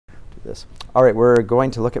this. All right, we're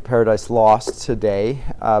going to look at Paradise Lost today,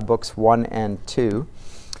 books 1 and 2.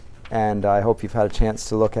 And I hope you've had a chance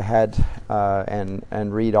to look ahead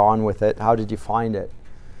and read on with it. How did you find it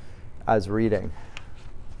as reading?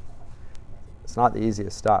 It's not the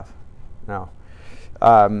easiest stuff. No.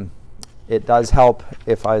 It does help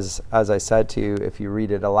if, as I said to you, if you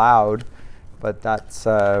read it aloud. But that's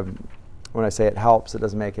when I say it helps, it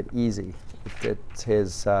doesn't make it easy.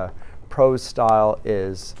 His prose style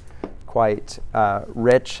is quite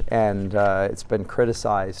rich, and it's been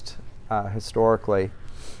criticized historically,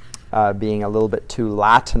 being a little bit too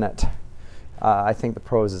Latinate. I think the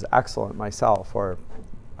prose is excellent myself, or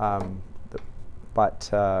the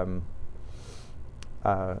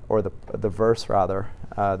verse rather,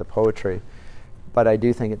 the poetry. But I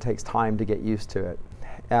do think it takes time to get used to it.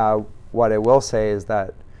 What I will say is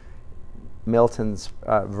that Milton's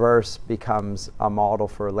verse becomes a model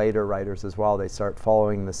for later writers as well. They start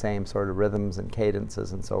following the same sort of rhythms and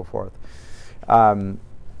cadences and so forth. And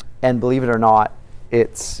believe it or not,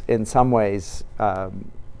 it's in some ways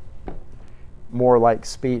more like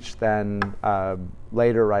speech than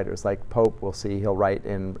later writers. Like Pope, we'll see he'll write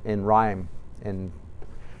in rhyme, in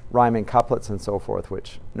rhyming couplets and so forth,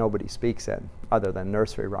 which nobody speaks in other than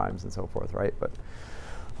nursery rhymes and so forth, right? But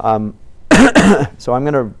so I'm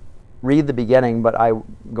going to read the beginning, but I'm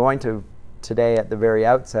going to today at the very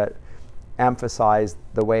outset emphasize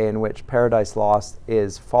the way in which Paradise Lost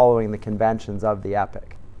is following the conventions of the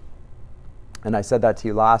epic. And I said that to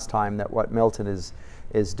you last time, that what Milton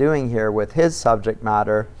is doing here with his subject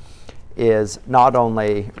matter is not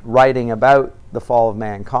only writing about the fall of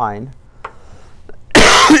mankind,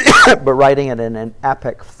 but writing it in an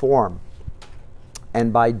epic form.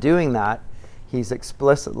 And by doing that, he's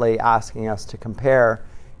explicitly asking us to compare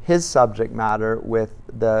his subject matter with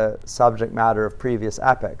the subject matter of previous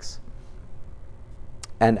epics.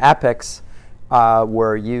 And epics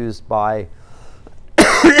were used by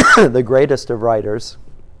the greatest of writers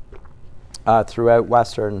throughout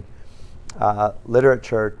Western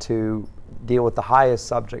literature to deal with the highest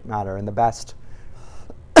subject matter, and the best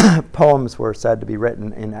poems were said to be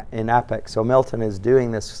written in epic. So Milton is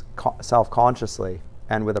doing this self-consciously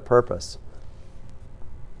and with a purpose.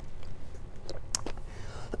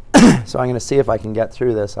 So I'm going to see if I can get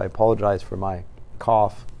through this. I apologize for my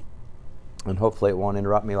cough, and hopefully it won't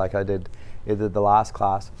interrupt me like it did the last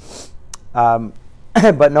class.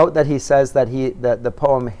 But note that he says that the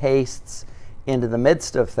poem hastes into the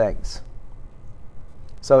midst of things.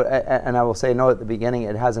 So, and I will say, note at the beginning,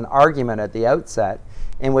 it has an argument at the outset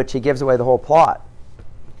in which he gives away the whole plot,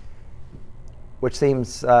 which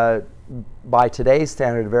seems, by today's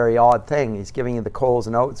standard, a very odd thing. He's giving you the Coles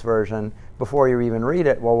and Oates version before you even read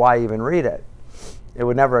it. Well, why even read it? It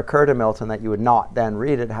would never occur to Milton that you would not then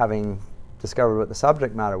read it, having discovered what the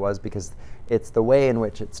subject matter was, because it's the way in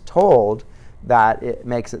which it's told that it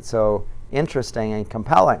makes it so interesting and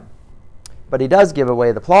compelling. But he does give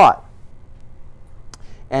away the plot.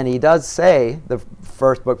 And he does say, the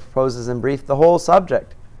first book proposes in brief the whole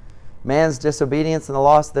subject. Man's disobedience and the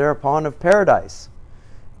loss thereupon of paradise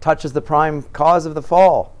touches the prime cause of the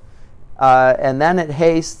fall. And then it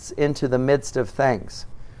hastes into the midst of things.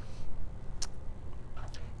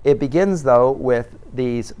 It begins, though, with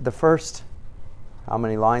the first, how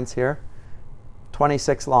many lines here?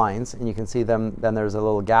 26 lines, and you can see them, then there's a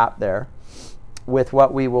little gap there, with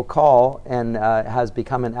what we will call, and has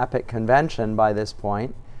become an epic convention by this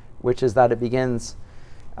point, which is that it begins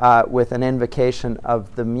with an invocation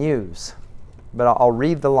of the muse. But I'll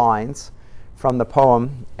read the lines from the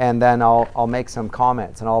poem, and then I'll make some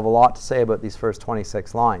comments, and I'll have a lot to say about these first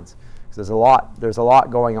 26 lines, because there's a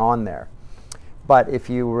lot going on there. But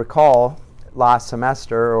if you recall last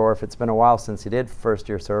semester, or if it's been a while since you did first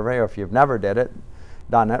year survey, or if you've never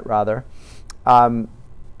done it rather,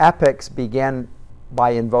 epics begin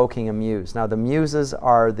by invoking a muse. Now the muses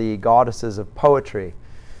are the goddesses of poetry.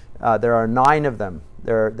 There are 9 of them.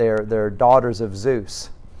 They're daughters of Zeus.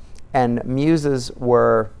 And muses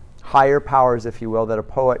were higher powers, if you will, that a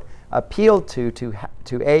poet appealed to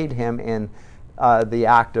aid him in the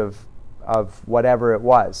act of whatever it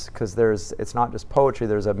was. Because it's not just poetry,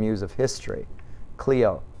 there's a muse of history,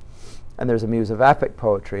 Clio. And there's a muse of epic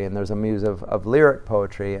poetry, and there's a muse of lyric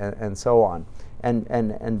poetry, and so on,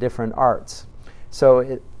 and different arts.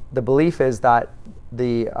 So the belief is that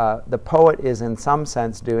the poet is in some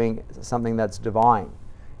sense doing something that's divine,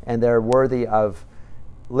 and they're worthy of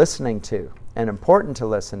listening to, and important to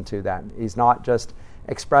listen to then. He's not just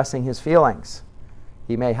expressing his feelings.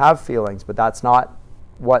 He may have feelings, but that's not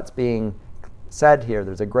what's being said here.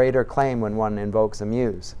 There's a greater claim when one invokes a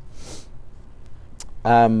muse.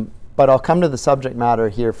 But I'll come to the subject matter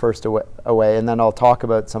here first away, and then I'll talk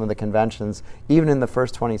about some of the conventions. Even in the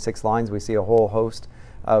first 26 lines, we see a whole host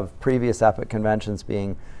of previous epic conventions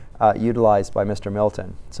being utilized by Mr.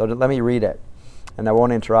 Milton. So let me read it, and I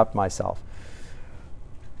won't interrupt myself.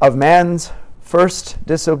 Of man's first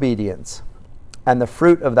disobedience, and the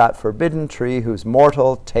fruit of that forbidden tree whose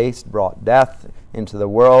mortal taste brought death into the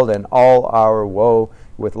world and all our woe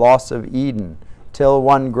with loss of Eden, till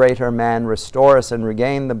one greater man restore us and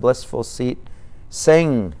regain the blissful seat,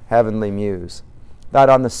 sing, heavenly muse, that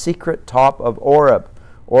on the secret top of Oreb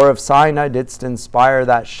or of Sinai didst inspire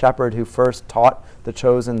that shepherd who first taught the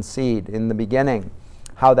chosen seed in the beginning,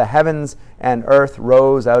 how the heavens and earth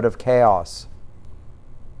rose out of chaos.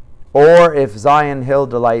 Or if Zion hill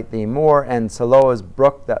delight thee more, and Siloah's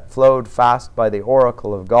brook that flowed fast by the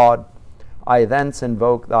oracle of God, I thence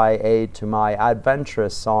invoke thy aid to my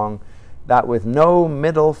adventurous song, that with no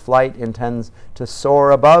middle flight intends to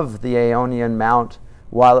soar above the Aonian mount,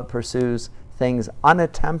 while it pursues things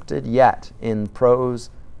unattempted yet in prose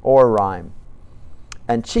or rhyme.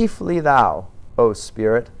 And chiefly thou, O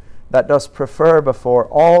Spirit, that dost prefer before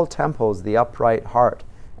all temples the upright heart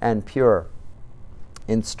and pure,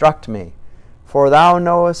 instruct me, for thou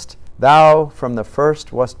knowest, thou from the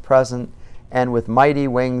first wast present, and with mighty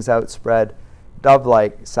wings outspread,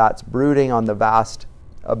 dove-like satst brooding on the vast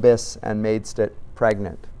abyss and madest it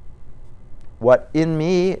pregnant. What in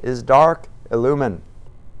me is dark, illumine.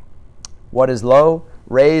 What is low,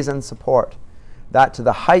 raise and support, that to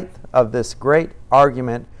the height of this great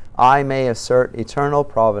argument I may assert eternal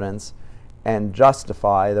providence and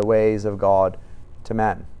justify the ways of God to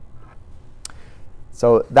men.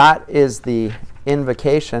 So that is the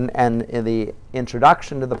invocation and the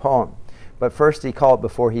introduction to the poem. But first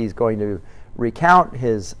before he's going to recount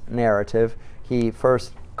his narrative, he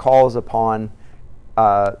first calls upon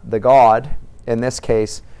the God, in this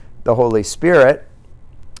case the Holy Spirit.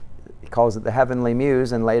 He calls it the Heavenly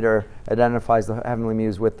Muse, and later identifies the Heavenly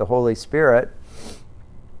Muse with the Holy Spirit.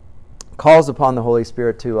 Calls upon the Holy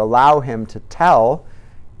Spirit to allow him to tell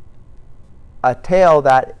a tale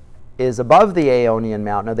that is above the Aonian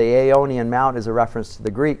Mount. Now, the Aonian Mount is a reference to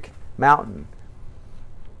the Greek mountain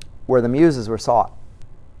where the Muses were sought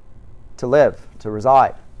to live, to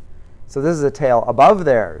reside. So this is a tale above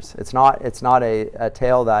theirs. It's not a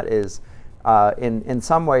tale that is, in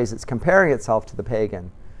some ways, it's comparing itself to the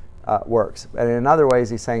pagan works. And in other ways,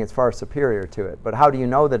 he's saying it's far superior to it. But how do you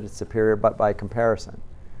know that it's superior? But by comparison.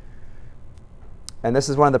 And this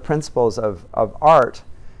is one of the principles of art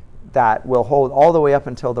that will hold all the way up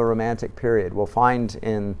until the Romantic period. We'll find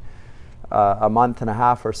in a month and a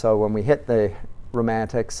half or so, when we hit the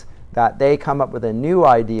Romantics, that they come up with a new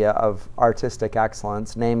idea of artistic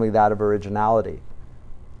excellence, namely that of originality.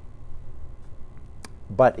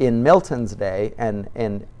 But in Milton's day, and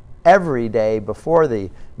in every day before the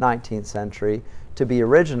 19th century, to be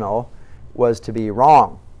original was to be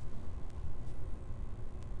wrong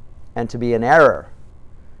and to be in error.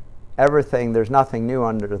 Everything, there's nothing new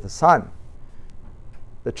under the sun.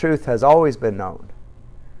 The truth has always been known.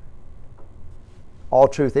 All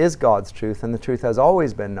truth is God's truth, and the truth has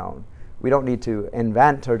always been known. We don't need to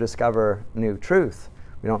invent or discover new truth.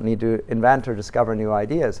 We don't need to invent or discover new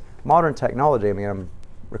ideas. Modern technology, I mean, I'm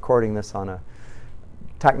recording this on a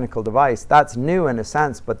technical device, that's new in a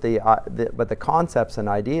sense, but the concepts and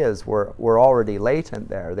ideas were already latent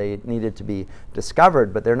there. They needed to be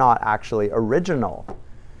discovered, but they're not actually original.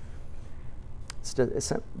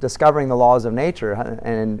 It's discovering the laws of nature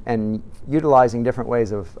and utilizing different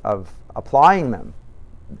ways of applying them.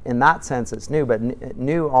 In that sense, it's new, but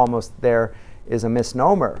new almost there is a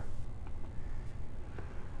misnomer.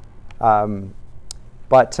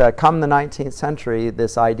 But come the 19th century,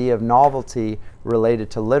 this idea of novelty related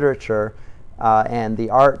to literature and the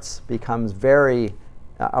arts becomes very,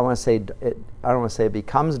 I don't want to say it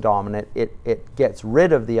becomes dominant, it gets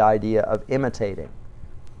rid of the idea of imitating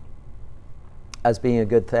as being a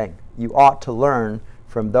good thing. You ought to learn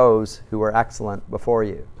from those who were excellent before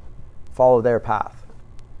you. Follow their path.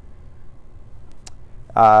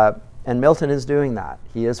 And Milton is doing that.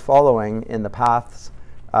 He is following in the paths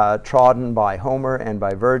trodden by Homer and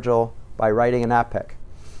by Virgil by writing an epic.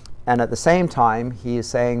 And at the same time, he is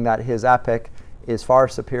saying that his epic is far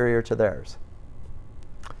superior to theirs.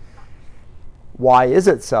 Why is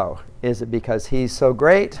it so? Is it because he's so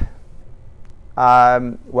great?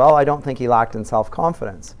 Well, I don't think he lacked in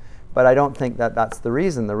self-confidence. But I don't think that that's the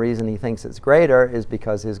reason. The reason he thinks it's greater is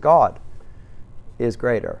because his God is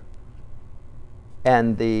greater.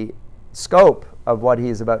 And the scope of what he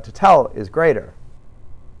is about to tell is greater.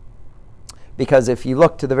 Because if you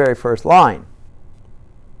look to the very first line,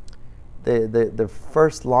 the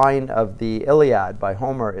first line of the Iliad by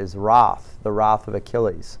Homer is wrath, the wrath of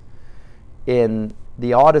Achilles. In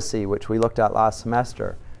the Odyssey, which we looked at last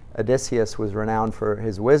semester, Odysseus was renowned for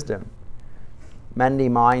his wisdom.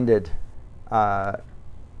 Many-minded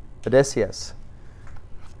Odysseus,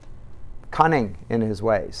 cunning in his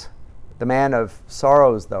ways. The man of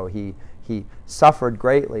sorrows, though, he suffered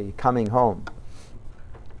greatly coming home.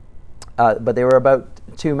 But they were about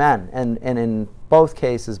two men, and in both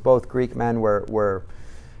cases, both Greek men were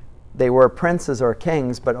princes or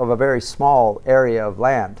kings, but of a very small area of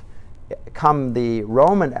land. Come the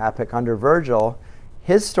Roman epic under Virgil,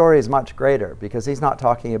 his story is much greater, because he's not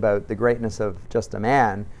talking about the greatness of just a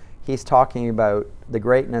man. He's talking about the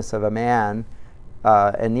greatness of a man,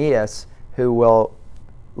 Aeneas, who will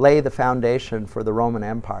lay the foundation for the Roman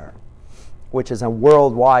Empire, which is a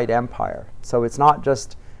worldwide empire. So it's not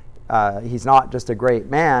just he's not just a great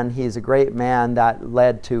man, he's a great man that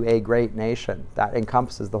led to a great nation that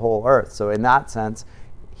encompasses the whole earth. So in that sense,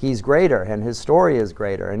 he's greater, and his story is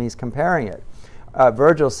greater, and he's comparing it.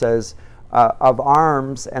 Virgil says, of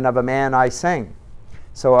arms and of a man I sing.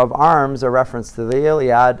 So of arms, a reference to the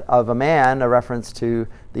Iliad; of a man, a reference to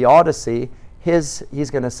the Odyssey. He's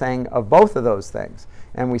going to sing of both of those things.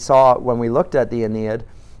 And we saw when we looked at the Aeneid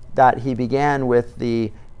that he began with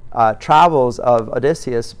the travels of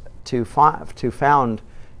Odysseus to found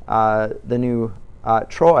the new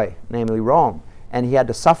Troy, namely Rome. And he had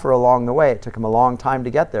to suffer along the way. It took him a long time to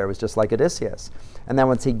get there. It was just like Odysseus. And then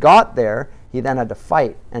once he got there, he then had to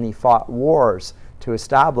fight, and he fought wars to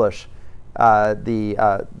establish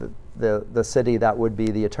the city that would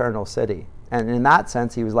be the eternal city. And in that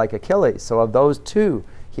sense, he was like Achilles. So of those two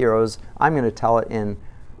heroes, I'm going to tell it in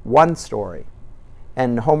one story.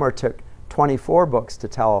 And Homer took 24 books to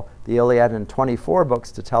tell the Iliad and 24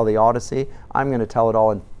 books to tell the Odyssey. I'm going to tell it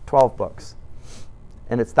all in 12 books.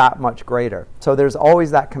 And it's that much greater. So there's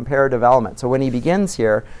always that comparative element. So when he begins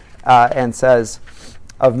here and says,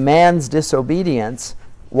 of man's disobedience,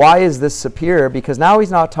 why is this superior? Because now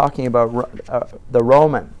he's not talking about the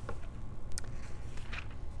Roman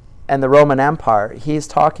and the Roman Empire. He's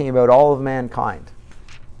talking about all of mankind.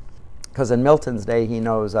 Because in Milton's day, he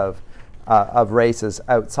knows of races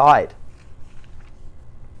outside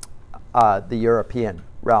the European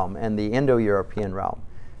realm and the Indo-European realm.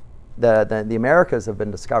 The Americas have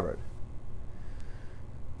been discovered.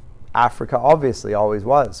 Africa obviously always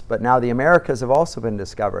was, but now the Americas have also been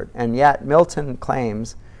discovered. And yet Milton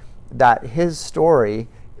claims that his story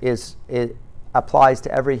it applies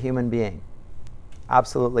to every human being,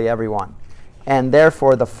 absolutely everyone. And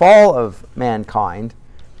therefore the fall of mankind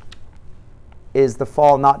is the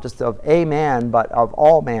fall not just of a man, but of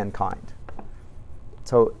all mankind.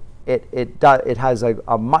 So it has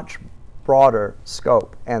a much broader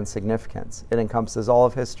scope and significance. It encompasses all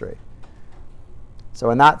of history. So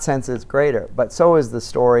in that sense, it's greater. But so is the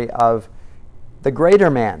story of the greater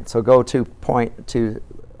man. So go to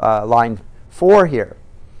line 4 here.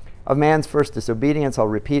 Of man's first disobedience, I'll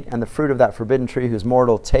repeat, and the fruit of that forbidden tree whose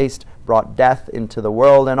mortal taste brought death into the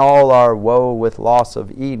world, and all our woe with loss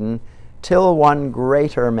of Eden, till one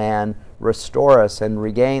greater man restore us and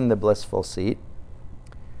regain the blissful seat.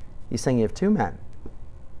 He's thinking of two men.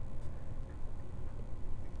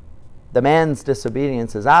 The man's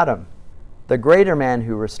disobedience is Adam. The greater man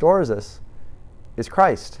who restores us is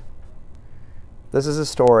Christ. This is a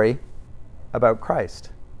story about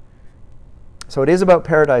Christ. So it is about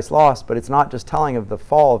paradise lost, but it's not just telling of the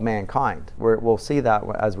fall of mankind. We'll see that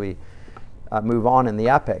as we move on in the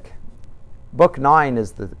epic. Book 9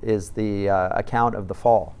 is the account of the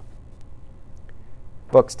fall.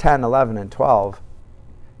 Books 10, 11, and 12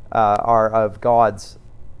 are of God's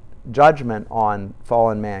judgment on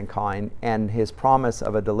fallen mankind and his promise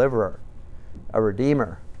of a deliverer, a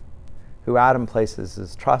redeemer, who Adam places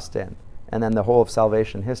his trust in. And then the whole of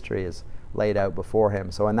salvation history is laid out before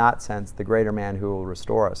him. So in that sense, the greater man who will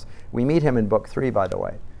restore us. We meet him in book 3, by the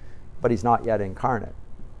way, but he's not yet incarnate.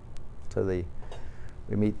 So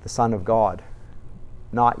we meet the Son of God,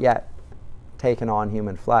 not yet taken on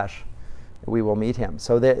human flesh. We will meet him.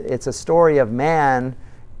 So it's a story of man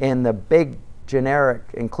in the big, generic,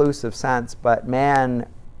 inclusive sense, but man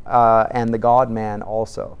and the God-man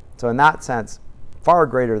also. So in that sense, far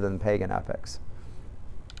greater than pagan epics.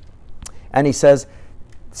 And he says,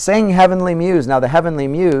 sing heavenly muse. Now the heavenly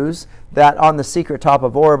muse that on the secret top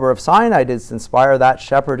of Orb or of Sinai didst inspire, that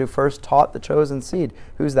shepherd who first taught the chosen seed.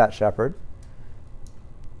 Who's that shepherd?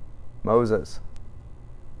 Moses.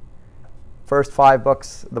 First 5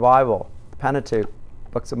 books of the Bible, the Pentateuch,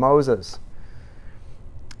 books of Moses.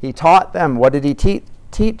 He taught them. What did he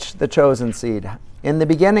teach the chosen seed? In the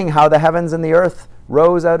beginning, how the heavens and the earth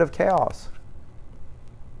rose out of chaos.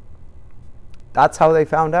 That's how they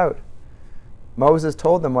found out. Moses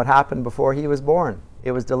told them what happened before he was born.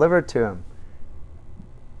 It was delivered to him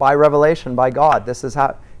by revelation, by God. This is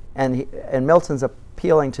how, and Milton's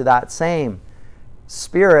appealing to that same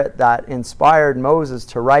spirit that inspired Moses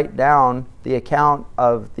to write down the account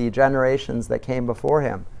of the generations that came before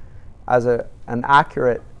him as an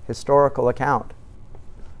accurate historical account,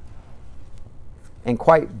 and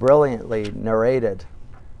quite brilliantly narrated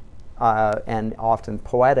and often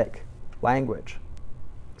poetic language.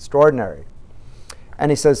 Extraordinary.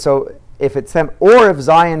 And he says, so if it's them, or if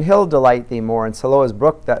Zion Hill delight thee more, and Siloa's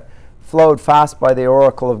brook that flowed fast by the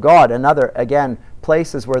oracle of God. Another, again,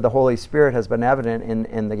 places where the Holy Spirit has been evident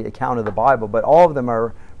in the account of the Bible, but all of them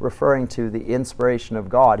are referring to the inspiration of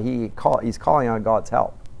God. He's calling on God's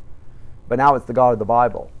help. But now it's the God of the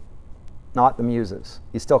Bible, not the muses.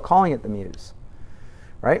 He's still calling it the muse,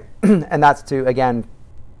 right? And that's to, again,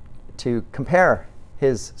 to compare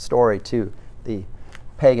his story to the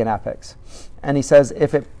pagan epics. And he says,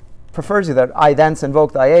 if it prefers you, that I thence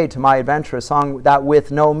invoke thy aid to my adventurous song, that with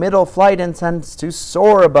no middle flight intends to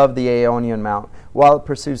soar above the Aonian mount, while it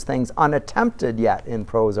pursues things unattempted yet in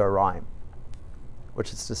prose or rhyme,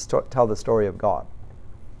 which is to tell the story of God.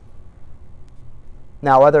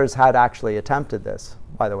 Now, others had actually attempted this.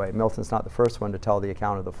 By the way, Milton's not the first one to tell the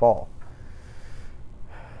account of the fall.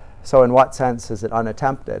 So in what sense is it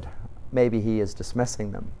unattempted? Maybe he is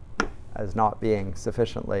dismissing them as not being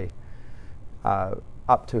sufficiently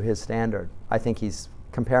up to his standard. I think he's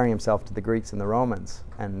comparing himself to the Greeks and the Romans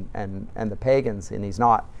and the pagans, and he's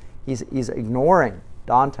not. He's ignoring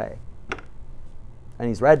Dante. And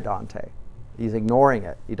he's read Dante. He's ignoring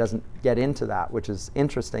it. He doesn't get into that, which is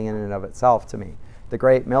interesting in and of itself to me. The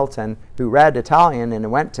great Milton, who read Italian and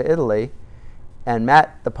went to Italy and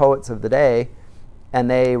met the poets of the day, and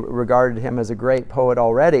they regarded him as a great poet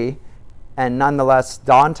already, and nonetheless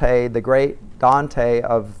Dante, the great Dante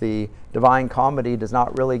of the Divine Comedy, does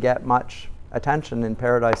not really get much attention in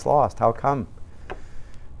Paradise Lost. How come?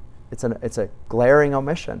 It's a glaring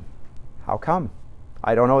omission. How come?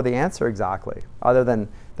 I don't know the answer exactly, other than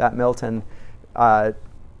that Milton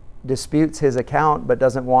disputes his account but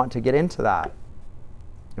doesn't want to get into that.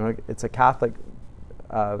 You know, it's a Catholic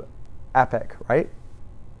epic, right?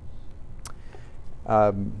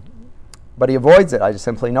 But he avoids it. I just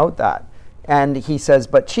simply note that. And he says,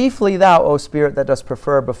 but chiefly thou, O Spirit, that dost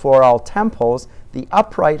prefer before all temples the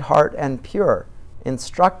upright heart and pure,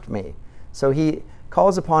 instruct me. So he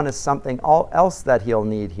calls upon us something else that he'll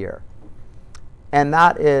need here. And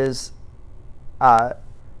that is an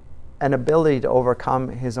ability to overcome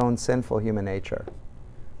his own sinful human nature.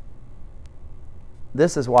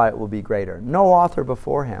 This is why it will be greater. No author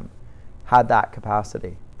before him had that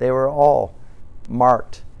capacity. They were all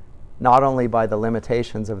marked not only by the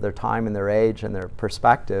limitations of their time and their age and their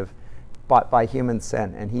perspective, but by human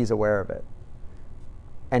sin, and he's aware of it.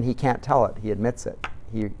 And he can't tell it. He admits it.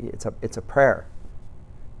 It's a prayer.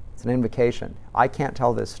 It's an invocation. I can't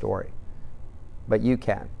tell this story, but you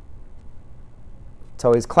can.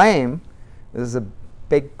 So his claim, this is a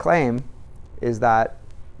big claim, is that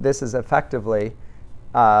this is effectively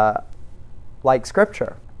like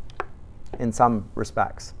Scripture in some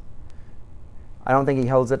respects. I don't think he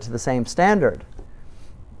holds it to the same standard,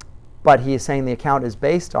 but he is saying the account is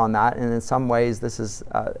based on that, and in some ways this is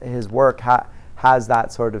his work has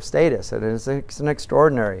that sort of status. It's an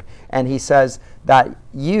extraordinary. And he says that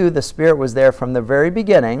you, the Spirit, was there from the very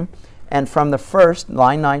beginning, and from the first,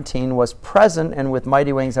 line 19, was present and with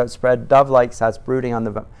mighty wings outspread, dove-like sats brooding on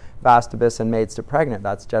the vast abyss and made to pregnant.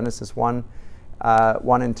 That's Genesis 1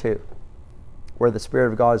 and 2, where the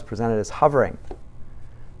Spirit of God is presented as hovering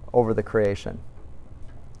over the creation.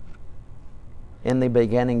 In the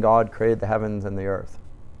beginning, God created the heavens and the earth.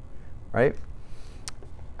 Right?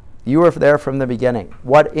 You were there from the beginning.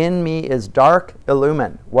 What in me is dark,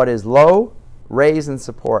 illumine. What is low, raise and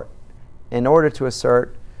support, in order to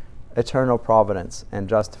assert eternal providence and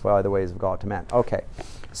justify the ways of God to man. Okay.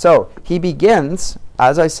 So he begins,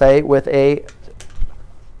 as I say, with a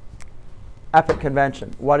epic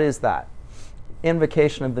convention. What is that?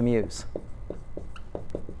 Invocation of the Muse.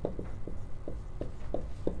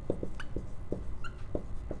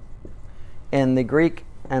 In the Greek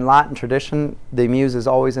and Latin tradition, the Muse is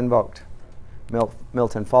always invoked.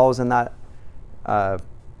 Milton follows in that,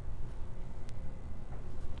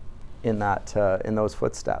 in those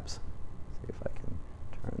footsteps. See if I can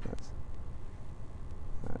turn this.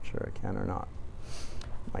 Not sure I can or not.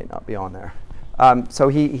 Might not be on there. So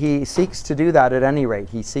he seeks to do that at any rate.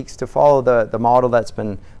 He seeks to follow the model that's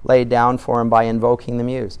been laid down for him by invoking the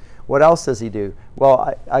Muse. What else does he do?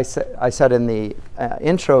 Well, I said in the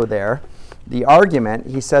intro there, the argument,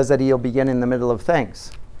 he says that he'll begin in the middle of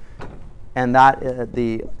things. And that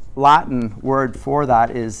the Latin word for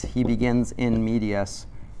that is he begins in medias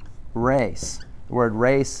res. The word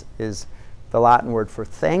res is the Latin word for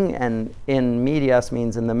thing, and in medias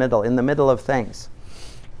means in the middle of things.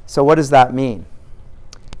 So what does that mean?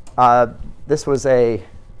 This was a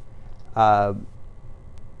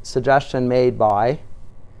suggestion made by,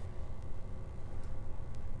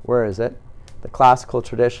 where is it? The classical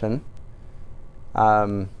tradition.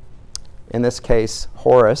 In this case,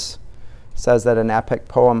 Horace says that an epic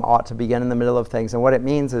poem ought to begin in the middle of things. And what it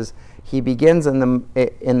means is he begins in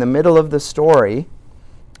the middle of the story,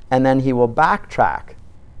 and then he will backtrack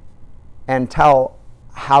and tell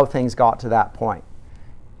how things got to that point.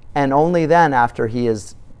 And only then, after he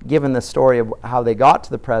has given the story of how they got to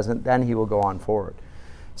the present, then he will go on forward.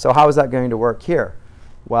 So how is that going to work here?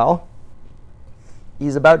 Well,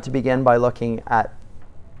 he's about to begin by looking at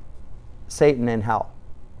Satan in hell,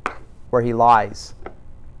 where he lies,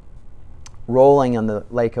 rolling in the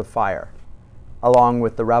lake of fire, along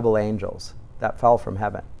with the rebel angels that fell from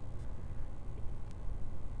heaven.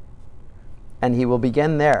 And he will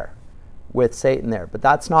begin there, with Satan there. But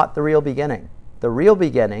that's not the real beginning. The real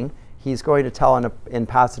beginning, he's going to tell in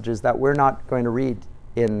passages that we're not going to read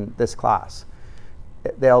in this class.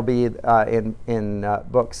 They'll be in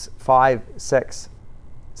books 5, 6,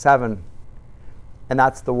 7, and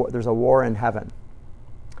that's there's a war in heaven.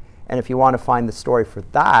 And if you want to find the story for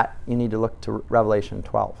that, you need to look to Revelation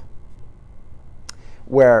 12,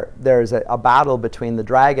 where there's a battle between the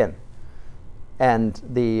dragon and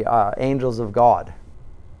the angels of God,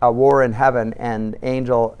 a war in heaven, and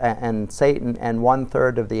Satan and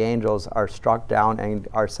 1/3 of the angels are struck down and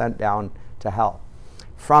are sent down to hell.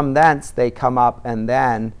 From thence they come up and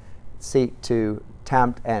then seek to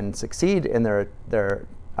tempt and succeed in their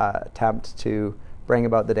attempt to bring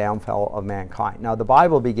about the downfall of mankind. Now the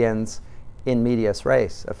Bible begins in medias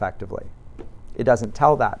res, effectively. It doesn't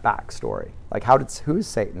tell that backstory. Like who's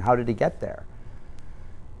Satan? How did he get there?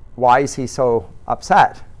 Why is he so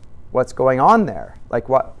upset? What's going on there? Like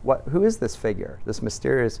who is this figure? This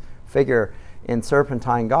mysterious figure in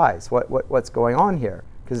serpentine guise? What's going on here?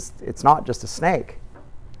 Because it's not just a snake.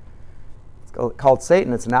 It's called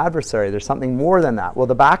Satan. It's an adversary. There's something more than that. Well,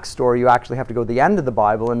 the backstory, you actually have to go to the end of the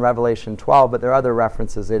Bible in Revelation 12, but there are other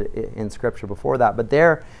references in Scripture before that. But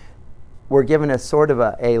there, we're given a sort of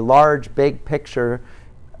a large, big picture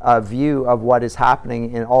view of what is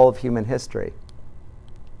happening in all of human history.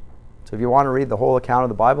 So if you want to read the whole account of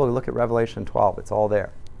the Bible, look at Revelation 12. It's all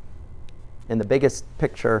there in the biggest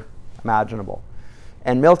picture imaginable.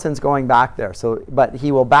 And Milton's going back there. But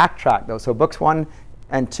he will backtrack, though. So books 1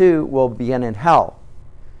 and 2 will begin in hell.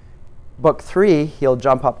 Book 3, he'll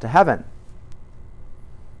jump up to heaven.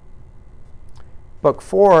 Book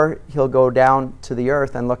 4, he'll go down to the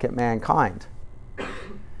earth and look at mankind.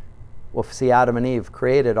 We'll see Adam and Eve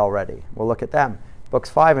created already. We'll look at them. Books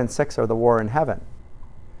 5 and 6 are the war in heaven.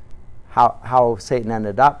 How Satan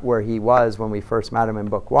ended up where he was when we first met him in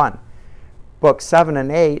book 1. Books 7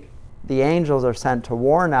 and 8, the angels are sent to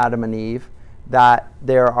warn Adam and Eve that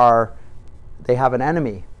they have an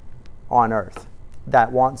enemy on earth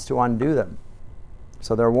that wants to undo them.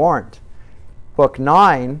 So they're warned. Book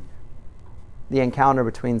 9, the encounter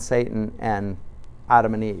between Satan and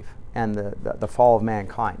Adam and Eve and the fall of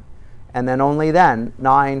mankind. And then only then,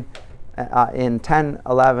 9, in 10,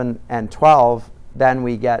 11, and 12, then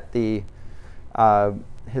we get the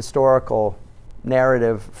historical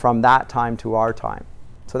narrative from that time to our time.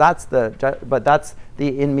 So that's the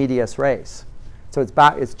in medias res. So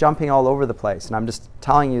it's jumping all over the place, and I'm just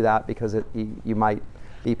telling you that because you might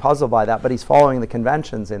be puzzled by that, but he's following the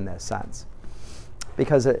conventions in this sense.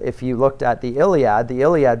 Because if you looked at the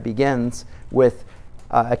Iliad begins with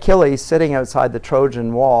Achilles sitting outside the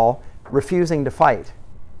Trojan wall, refusing to fight.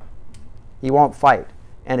 He won't fight.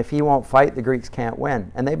 And if he won't fight, the Greeks can't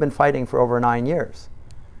win. And they've been fighting for over 9 years.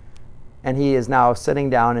 And he is now sitting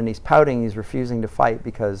down and he's pouting, he's refusing to fight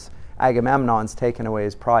because Agamemnon's taken away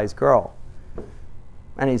his prize girl.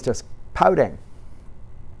 And he's just pouting.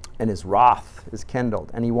 And his wrath is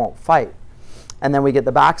kindled, and he won't fight. And then we get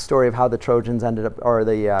the backstory of how the Trojans ended up, or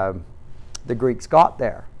the Greeks got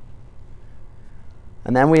there.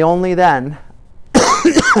 And then we only then,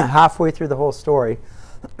 halfway through the whole story,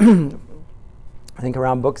 I think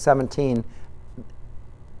around book 17,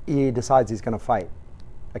 he decides he's going to fight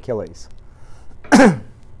Achilles.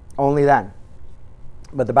 Only then.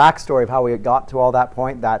 But the backstory of how we got to all that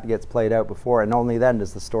point, that gets played out before, and only then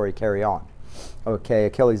does the story carry on. Okay,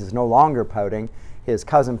 Achilles is no longer pouting. His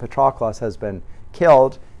cousin Patroclus has been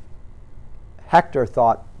killed, Hector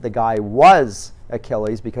thought the guy was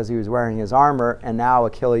Achilles because he was wearing his armor, and now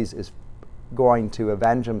Achilles is going to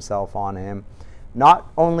avenge himself on him, not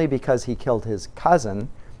only because he killed his cousin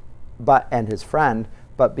and his friend,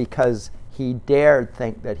 but because he dared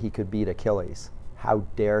think that he could beat Achilles. How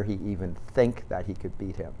dare he even think that he could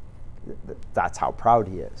beat him? That's how proud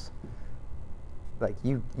he is. Like,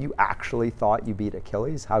 you actually thought you beat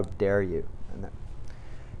Achilles? How dare you? And then,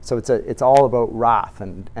 so it's all about wrath,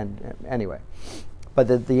 and anyway. But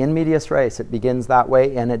the in medias res, it begins that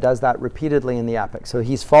way, and it does that repeatedly in the epic. So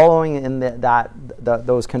he's following in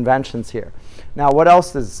those conventions here. Now, what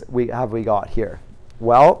else have we got here?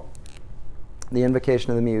 Well, the invocation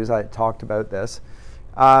of the muse, I talked about this.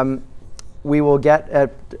 We will get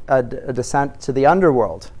a descent to the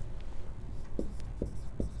underworld.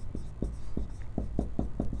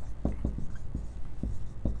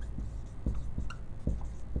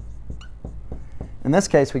 In this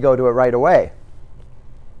case, we go to it right away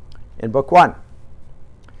in Book 1.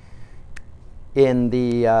 In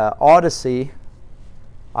the Odyssey,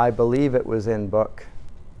 I believe it was in Book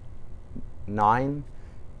 9.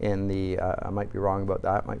 In the, I might be wrong about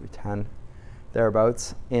that, it might be 10,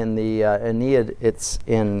 thereabouts. In the Aeneid, it's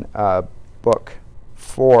in Book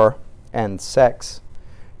 4 and 6,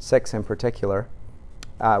 6 in particular,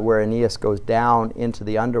 where Aeneas goes down into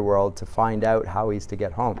the underworld to find out how he's to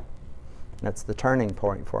get home. That's the turning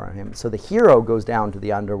point for him. So the hero goes down to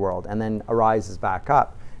the underworld and then arises back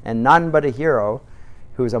up. And none but a hero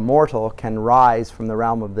who's a mortal can rise from the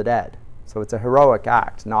realm of the dead. So it's a heroic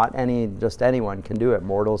act. Not just anyone can do it.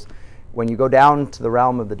 Mortals, when you go down to the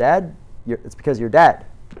realm of the dead, it's because you're dead.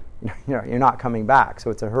 You're not coming back. So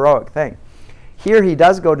it's a heroic thing. Here he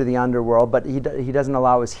does go to the underworld, but he doesn't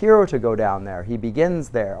allow his hero to go down there. He begins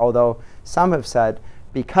there. Although some have said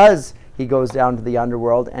because he goes down to the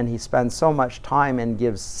underworld and he spends so much time and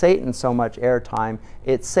gives Satan so much airtime,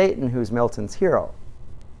 it's Satan who's Milton's hero.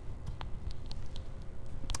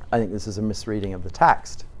 I think this is a misreading of the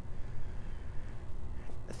text.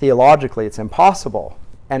 Theologically, it's impossible.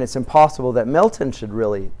 And it's impossible that Milton should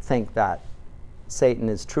really think that Satan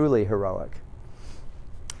is truly heroic.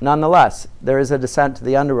 Nonetheless, there is a descent to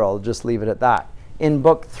the underworld. Just leave it at that. In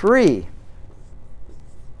Book 3,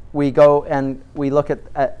 we go and we look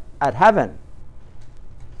at heaven.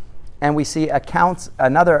 And we see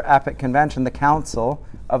another epic convention, the Council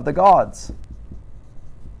of the Gods.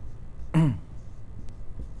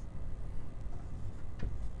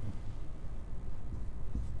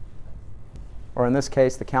 Or in this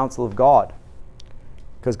case, the Council of God.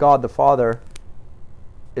 Because God the Father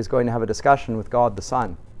is going to have a discussion with God the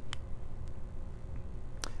Son.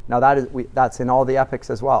 Now that's in all the epics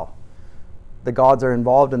as well. The gods are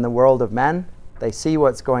involved in the world of men. They see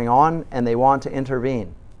what's going on and they want to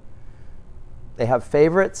intervene. They have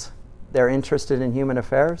favorites. They're interested in human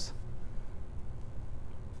affairs.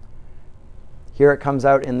 Here it comes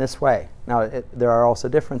out in this way. Now, there are also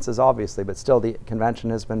differences, obviously, but still the convention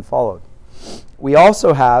has been followed. We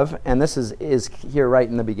also have, and this is here right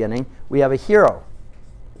in the beginning, we have a hero.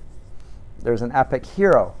 There's an epic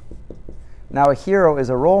hero. Now, a hero is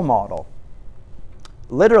a role model.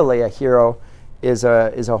 Literally, a hero is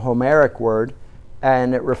a Homeric word,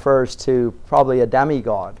 and it refers to probably a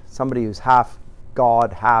demigod, somebody who's half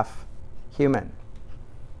god, half human.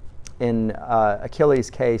 In Achilles'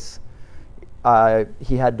 case,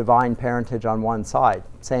 he had divine parentage on one side.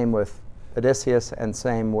 Same with Odysseus, and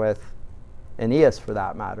same with Aeneas, for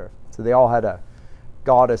that matter. So they all had a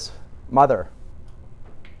goddess mother,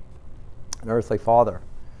 an earthly father.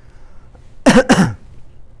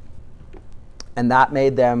 And that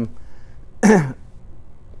made them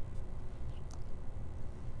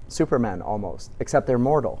supermen almost, except they're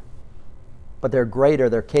mortal. But they're greater,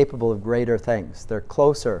 they're capable of greater things. They're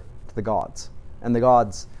closer to the gods. And the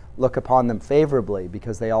gods look upon them favorably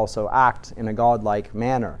because they also act in a godlike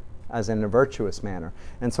manner, as in a virtuous manner.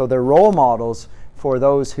 And so they're role models for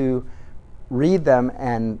those who read them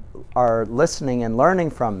and are listening and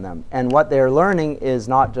learning from them. And what they're learning is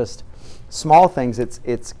not just small things,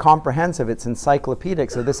 it's comprehensive, it's encyclopedic.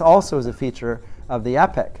 So this also is a feature of the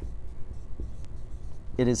epic.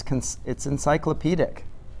 It's encyclopedic.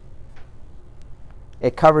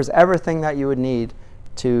 It covers everything that you would need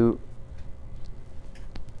to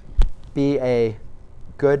be a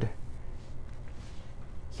good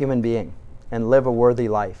human being and live a worthy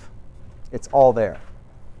life. It's all there.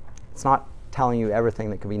 It's not telling you everything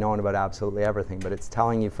that can be known about absolutely everything, but it's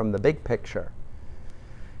telling you from the big picture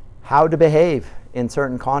how to behave in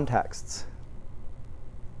certain contexts,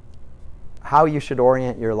 how you should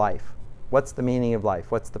orient your life. What's the meaning of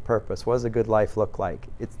life? What's the purpose? What does a good life look like?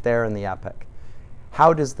 It's there in the epic.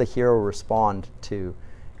 how does the hero respond to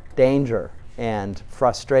danger and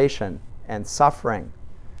frustration and suffering?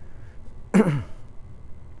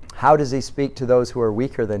 How does he speak to those who are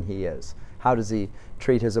weaker than he is? How does he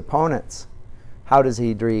treat his opponents? How does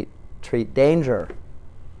he treat danger?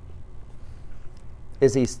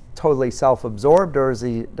 Is he totally self-absorbed, or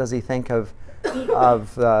does he think of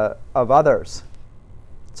others?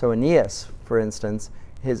 So Aeneas, for instance,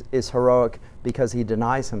 is heroic because he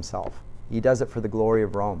denies himself. He does it for the glory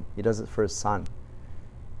of Rome. He does it for his son.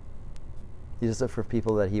 He does it for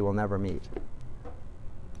people that he will never meet.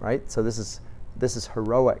 Right? So this is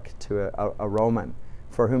heroic to a Roman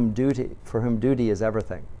for whom duty is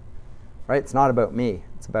everything. Right? It's not about me.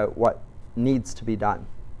 It's about what needs to be done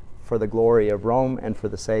for the glory of Rome and for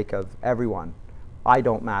the sake of everyone. I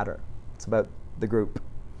don't matter. It's about the group.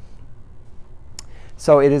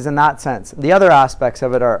 So it is in that sense. The other aspects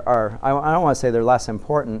of it are I don't want to say they're less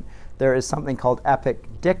important. There is something called epic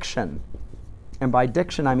diction. And by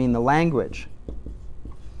diction, I mean the language.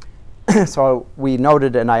 So we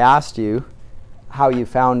noted, and I asked you how you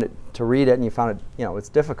found it to read it, and you found it, it's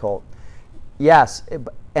difficult. Yes,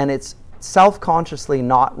 and it's self-consciously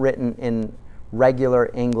not written in regular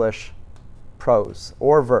English prose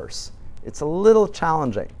or verse. It's a little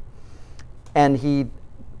challenging. And he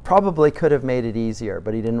probably could have made it easier,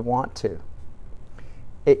 but he didn't want to.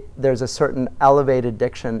 There's a certain elevated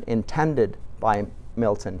diction intended by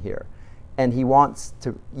Milton here. And he wants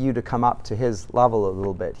you to come up to his level a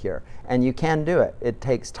little bit here. And you can do it. It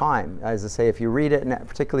takes time. As I say, if you read it, and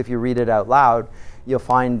particularly if you read it out loud, you'll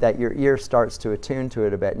find that your ear starts to attune to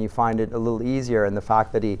it a bit, and you find it a little easier. And the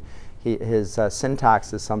fact that his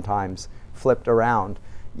syntax is sometimes flipped around,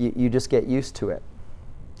 you just get used to it.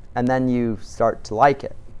 And then you start to like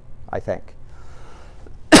it, I think.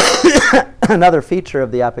 Another feature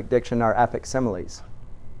of the epic diction are epic similes.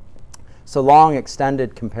 So long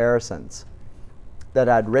extended comparisons that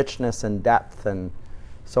add richness and depth and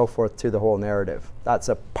so forth to the whole narrative. That's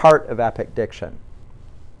a part of epic diction.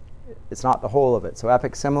 It's not the whole of it. So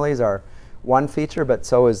epic similes are one feature, but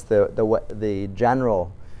so is the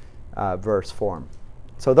general verse form.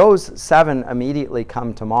 So those 7 immediately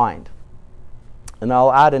come to mind. And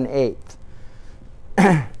I'll add an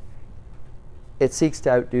 8th. It seeks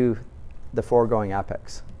to outdo the foregoing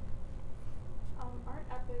epics. Aren't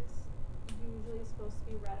epics usually supposed to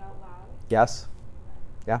be read out loud? Yes.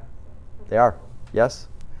 Yeah, they are. Yes.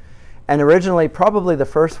 And originally, probably the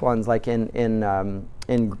first ones, like in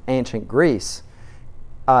ancient Greece,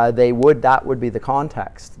 that would be the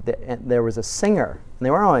context. There was a singer, and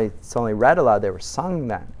they weren't only read aloud; they were sung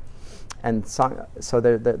then, and sung. So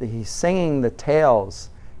he's singing the tales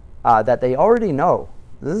that they already know.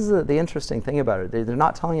 This is the interesting thing about it. They're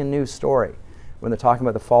not telling a new story when they're talking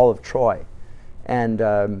about the fall of Troy, and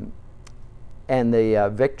the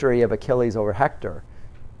victory of Achilles over Hector.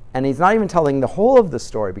 And he's not even telling the whole of the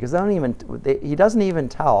story, because he doesn't even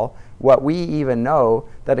tell what we even know,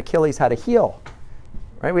 that Achilles had a heel.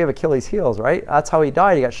 Right? We have Achilles' heels, right? That's how he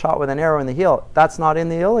died. He got shot with an arrow in the heel. That's not in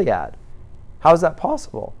the Iliad. How is that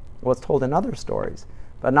possible? Well, it's told in other stories,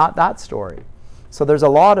 but not that story. So there's a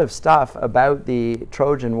lot of stuff about the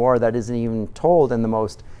Trojan War that isn't even told in the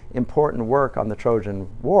most important work on the Trojan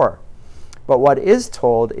War. But what is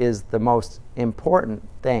told is the most important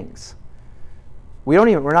things. We're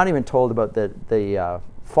not even told about the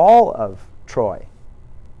fall of Troy.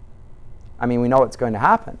 I mean, we know it's going to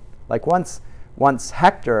happen. Like once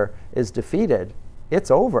Hector is defeated,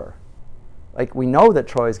 it's over. Like we know that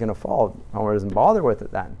Troy is going to fall. Homer doesn't bother with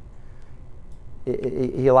it then.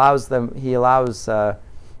 He allows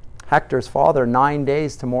Hector's father 9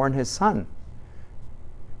 days to mourn his son.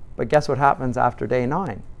 But guess what happens after day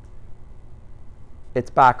 9?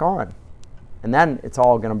 It's back on. And then it's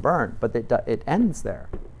all going to burn. But it ends there.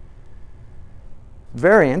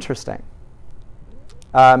 Very interesting.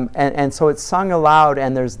 And so it's sung aloud,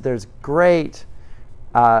 and there's great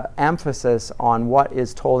emphasis on what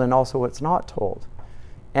is told and also what's not told.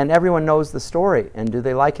 And everyone knows the story. And do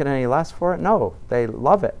they like it any less for it? No, they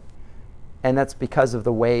love it. And that's because of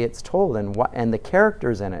the way it's told and the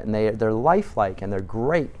characters in it. And they're lifelike, and they're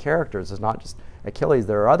great characters. It's not just Achilles.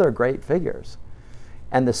 There are other great figures.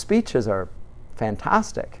 And the speeches are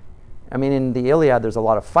fantastic. I mean, in the Iliad, there's a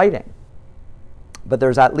lot of fighting. But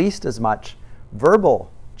there's at least as much verbal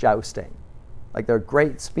jousting. Like there are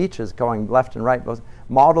great speeches going left and right, both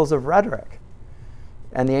models of rhetoric.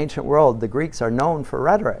 And the ancient world, the Greeks are known for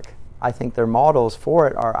rhetoric. I think their models for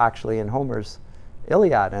it are actually in Homer's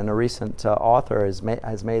Iliad, and a recent author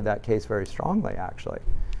has made that case very strongly, actually.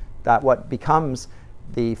 That what becomes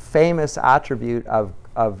the famous attribute of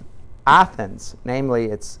Athens, namely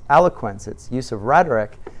its eloquence, its use of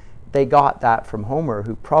rhetoric, they got that from Homer,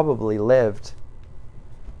 who probably lived,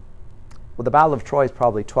 well, the Battle of Troy is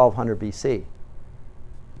probably 1200 BC.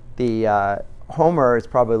 Homer is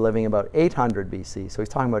probably living about 800 BC, so he's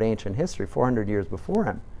talking about ancient history, 400 years before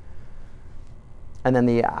him. And then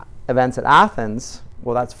the events at Athens,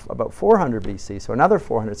 well, that's about 400 BC, so another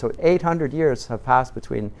 400. So 800 years have passed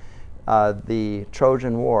between the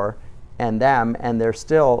Trojan War and them, and they're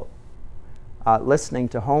still listening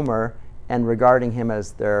to Homer and regarding him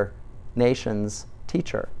as their nation's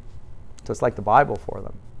teacher. So it's like the Bible for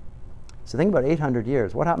them. So think about 800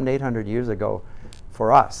 years. What happened 800 years ago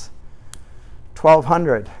for us?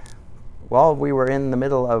 1200. Well, we were in the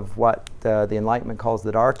middle of what the Enlightenment calls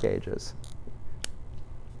the Dark Ages.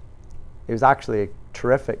 It was actually a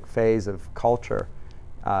terrific phase of culture.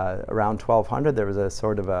 Around 1200, there was a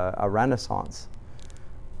sort of a renaissance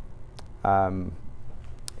in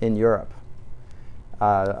Europe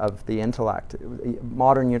of the intellect.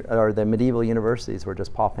 Or the medieval universities were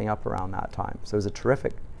just popping up around that time. So it was a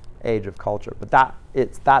terrific age of culture. But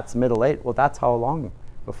that's Middle Age. Well, that's how long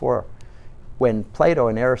before, when Plato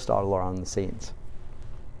and Aristotle are on the scenes.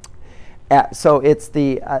 So it's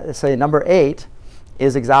say number 8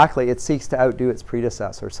 is exactly, it seeks to outdo its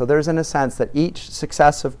predecessor. So there's, in a sense, that each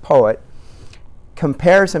successive poet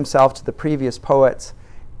compares himself to the previous poets,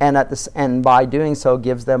 and by doing so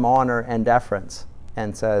gives them honor and deference,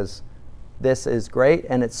 and says, this is great,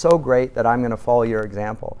 and it's so great that I'm going to follow your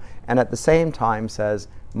example. And at the same time says,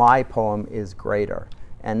 my poem is greater.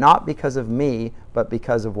 And not because of me, but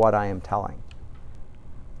because of what I am telling.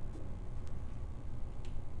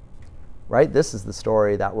 Right? This is the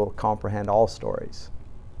story that will comprehend all stories,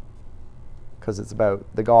 because it's about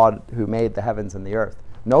the God who made the heavens and the earth.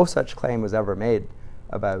 No such claim was ever made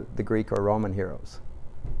about the Greek or Roman heroes.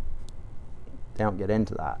 They don't get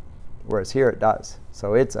into that, whereas here it does.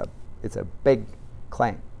 So it's a big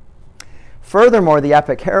claim. Furthermore, the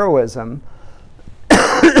epic heroism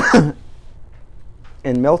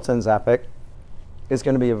in Milton's epic is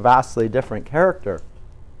going to be a vastly different character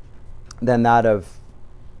than that of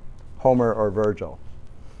Homer or Virgil.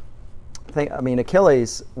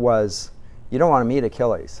 Achilles was, you don't want to meet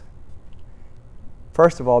Achilles.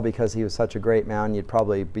 First of all, because he was such a great man, you'd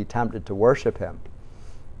probably be tempted to worship him.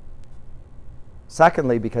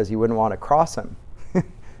 Secondly, because you wouldn't want to cross him,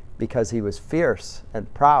 because he was fierce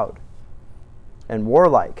and proud and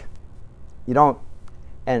warlike. You don't,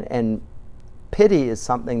 and pity is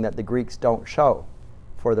something that the Greeks don't show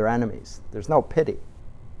for their enemies. There's no pity.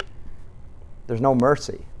 There's no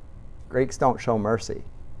mercy. Greeks don't show mercy.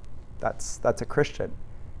 That's a Christian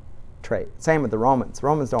trait. Same with the Romans.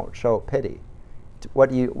 Romans don't show pity.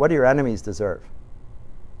 What do your enemies deserve?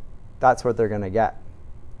 That's what they're going to get,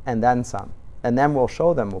 and then some. And then we'll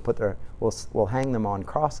show them. We'll hang them on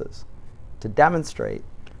crosses to demonstrate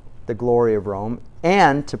the glory of Rome,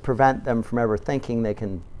 and to prevent them from ever thinking they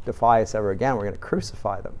can defy us ever again. We're going to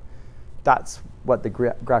crucify them. That's what the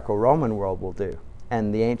Greco-Roman world will do,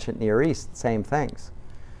 and the ancient Near East, same things.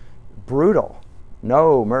 Brutal,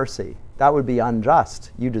 no mercy. That would be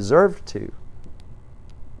unjust. You deserve to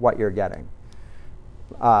what you're getting.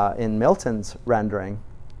 In Milton's rendering,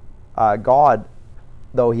 God,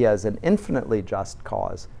 though he has an infinitely just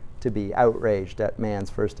cause to be outraged at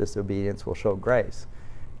man's first disobedience, will show grace.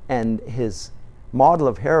 And his model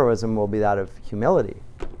of heroism will be that of humility,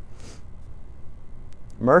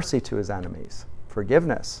 mercy to his enemies,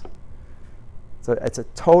 forgiveness. So it's a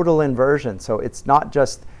total inversion. So it's not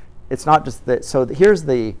just that. So here's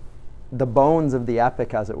the bones of the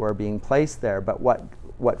epic, as it were, being placed there. But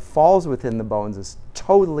what falls within the bones is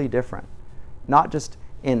totally different, not just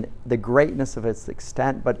in the greatness of its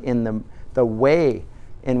extent, but in the way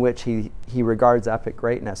in which he regards epic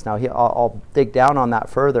greatness. Now, I'll dig down on that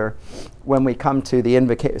further when we come to the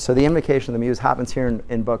invocation. So the invocation of the Muse happens here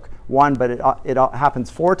in book 1, but it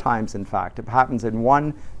happens 4 times, in fact. It happens in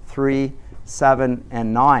 1, 3, 7,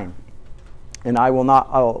 and 9. And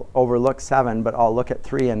I'll overlook 7, but I'll look at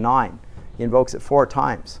 3 and 9. He invokes it 4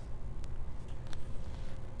 times.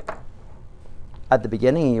 At the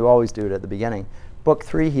beginning, you always do it at the beginning. Book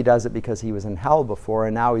 3, he does it because he was in hell before,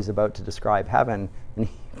 and now he's about to describe heaven, and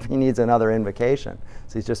he needs another invocation.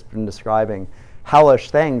 So he's just been describing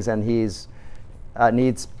hellish things, and he's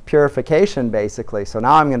needs purification, basically. So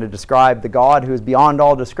now I'm going to describe the God who is beyond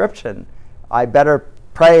all description. I better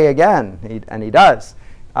pray again, and he does.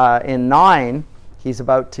 In 9, he's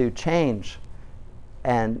about to change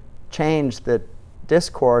the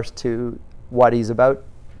discourse to what he's about.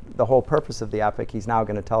 The whole purpose of the epic, he's now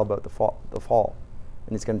going to tell about the fall.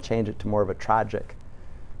 And he's going to change it to more of a tragic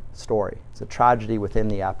story. It's a tragedy within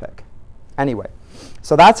the epic. Anyway,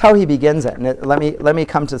 so that's how he begins it. And let me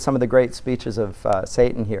come to some of the great speeches of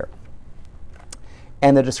Satan here.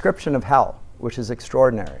 And the description of hell, which is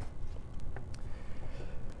extraordinary.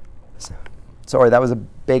 Sorry, that was a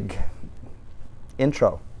big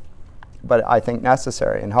intro, but I think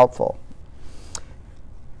necessary and helpful.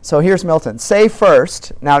 So here's Milton. Say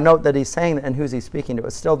first, now note that he's saying, and who's he speaking to?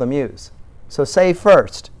 It's still the muse. So say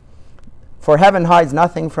first, for heaven hides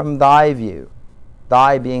nothing from thy view,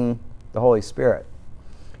 thy being the Holy Spirit,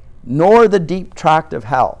 nor the deep tract of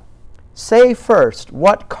hell. Say first,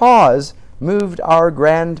 what cause moved our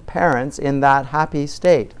grandparents in that happy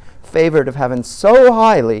state, favored of heaven so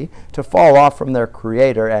highly, to fall off from their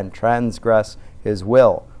Creator and transgress his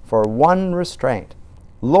will, for one restraint,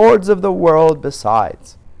 lords of the world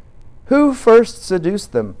besides? Who first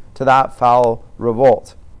seduced them to that foul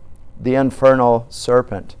revolt? The infernal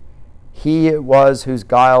serpent. He it was whose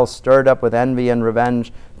guile, stirred up with envy and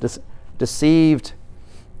revenge, deceived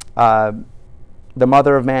the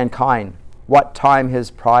mother of mankind. What time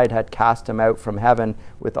his pride had cast him out from heaven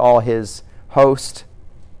with all his host,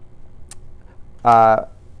 of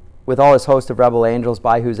rebel angels,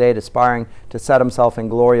 by whose aid aspiring to set himself in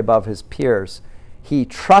glory above his peers, he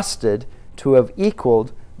trusted to have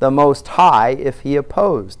equaled the Most High if he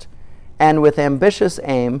opposed, and with ambitious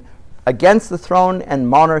aim against the throne and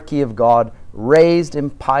monarchy of God raised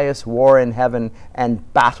impious war in heaven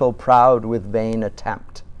and battle proud with vain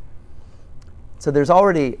attempt. So there's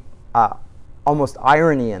already almost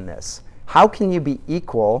irony in this. How can you be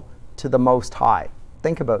equal to the Most High?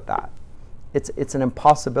 Think about that. It's an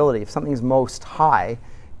impossibility. If something's most high,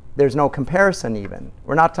 there's no comparison even.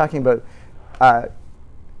 We're not talking about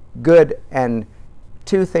good and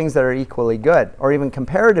two things that are equally good or even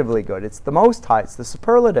comparatively good. It's the most high. It's the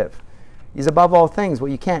superlative. He's above all things.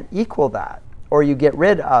 Well, you can't equal that, or you get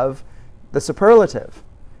rid of the superlative.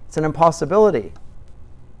 It's an impossibility.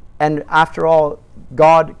 And after all,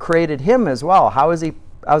 God created him as well. How is it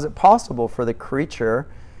possible for the creature,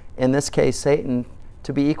 in this case Satan,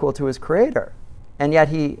 to be equal to his creator? And yet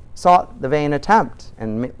he sought the vain attempt,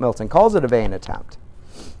 and Milton calls it a vain attempt,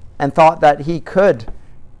 and thought that he could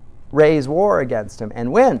raise war against him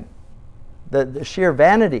and win. The sheer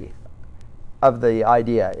vanity of the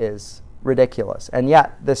idea is ridiculous, and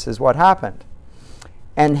yet this is what happened.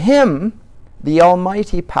 And him the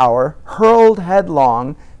almighty power hurled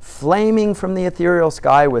headlong, flaming from the ethereal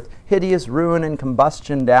sky with hideous ruin and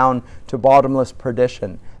combustion down to bottomless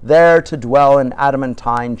perdition, there to dwell in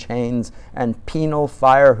adamantine chains and penal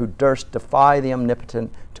fire, who durst defy the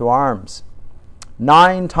omnipotent to arms.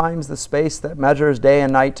 9 times the space that measures day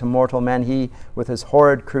and night to mortal men, he with his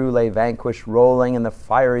horrid crew lay vanquished, rolling in the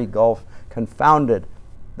fiery gulf, confounded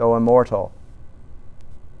though immortal.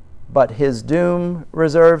 But his doom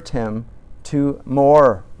reserved him to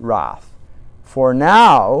more wrath, for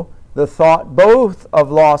now the thought both of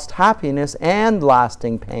lost happiness and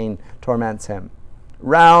lasting pain torments him.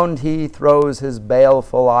 Round he throws his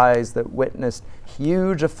baleful eyes that witnessed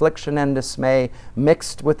huge affliction and dismay,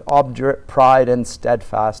 mixed with obdurate pride and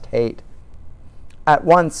steadfast hate. At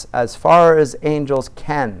once, as far as angels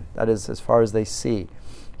can, that is, as far as they see,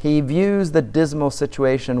 he views the dismal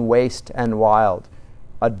situation waste and wild,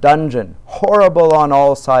 a dungeon, horrible on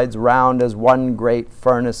all sides round, as one great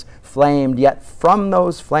furnace flamed, yet from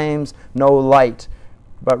those flames no light,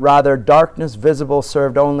 but rather darkness visible,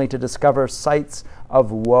 served only to discover sights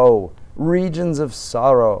of woe, regions of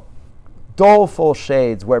sorrow, doleful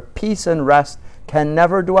shades where peace and rest can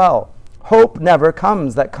never dwell. Hope never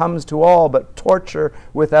comes that comes to all, but torture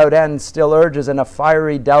without end still urges, in a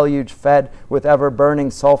fiery deluge fed with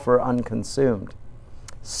ever-burning sulfur unconsumed.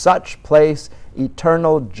 Such place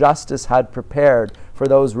eternal justice had prepared for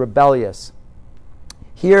those rebellious.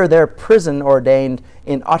 Here their prison ordained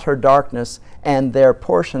in utter darkness, and their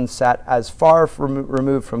portion set as far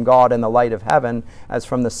removed from God and the light of heaven as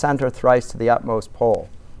from the center thrice to the utmost pole.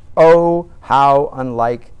 Oh, how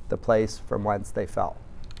unlike the place from whence they fell.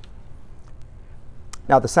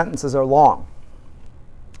 Now the sentences are long.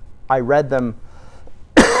 I read them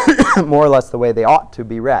more or less the way they ought to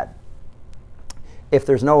be read. If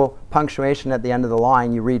there's no punctuation at the end of the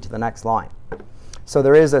line, you read to the next line. So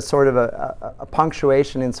there is a sort of a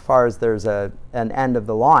punctuation insofar as there's an end of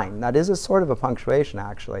the line. That is a sort of a punctuation,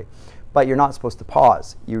 actually. But you're not supposed to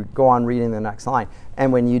pause. You go on reading the next line.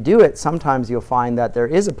 And when you do it, sometimes you'll find that there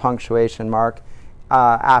is a punctuation mark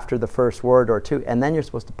after the first word or two, and then you're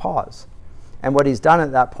supposed to pause. And what he's done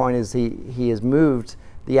at that point is he has moved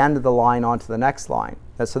the end of the line onto the next line.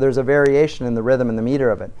 So there's a variation in the rhythm and the meter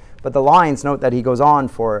of it. But the lines, note that he goes on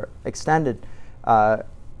for extended,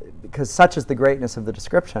 because such is the greatness of the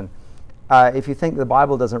description. if you think the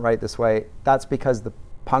Bible doesn't write this way, that's because the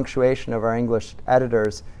punctuation of our English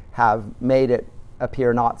editors have made it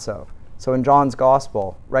appear not so. So in John's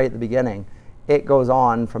Gospel, right at the beginning, it goes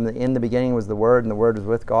on from in the beginning was the Word, and the Word was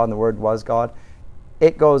with God, and the Word was God.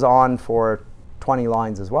 It goes on for 20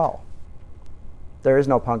 lines as well. There is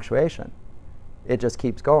no punctuation. It just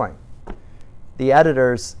keeps going. The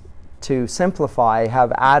editors, to simplify,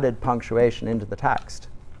 have added punctuation into the text.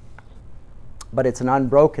 But it's an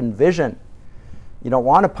unbroken vision. You don't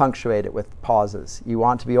want to punctuate it with pauses. You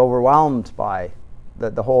want to be overwhelmed by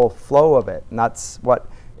the whole flow of it. And that's what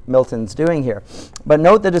Milton's doing here. But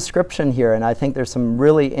note the description here, and I think there's some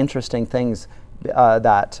really interesting things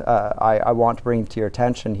that I want to bring to your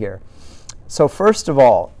attention here. So first of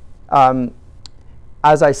all,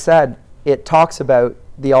 as I said, it talks about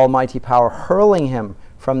the almighty power hurling him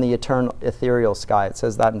from the eternal ethereal sky. It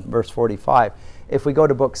says that in verse 45. If we go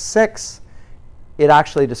to book 6, it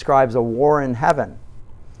actually describes a war in heaven.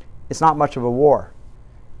 It's not much of a war.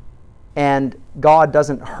 And God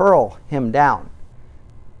doesn't hurl him down.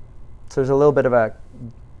 So there's a little bit of a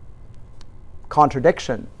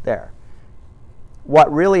contradiction there.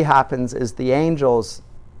 What really happens is the angel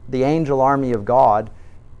army of God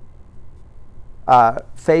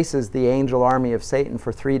faces the angel army of Satan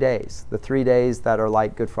for 3 days. The 3 days that are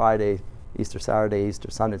like Good Friday, Easter Saturday,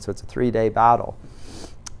 Easter Sunday. So it's a 3-day battle.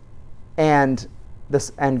 And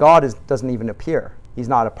God doesn't even appear. He's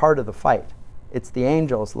not a part of the fight. It's the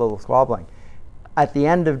angels, a little squabbling. At the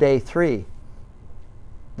end of day 3,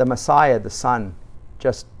 the Messiah, the Son,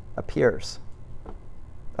 just appears.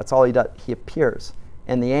 That's all he does. He appears.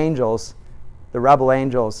 And the angels, the rebel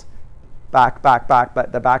angels, back,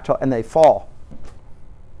 and they fall.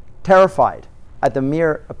 Terrified at the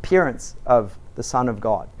mere appearance of the Son of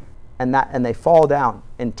God. And they fall down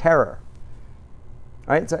in terror.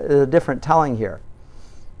 Right? It's a different telling here.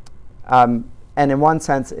 And in one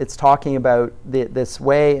sense, it's talking about this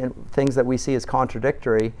way and things that we see as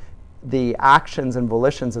contradictory, the actions and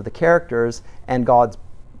volitions of the characters and God's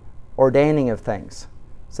ordaining of things.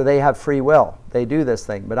 So they have free will. They do this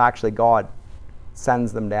thing, but actually God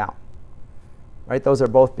sends them down. Right? Those are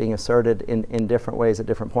both being asserted in different ways at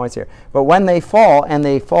different points here. But when they fall, and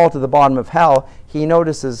they fall to the bottom of hell, he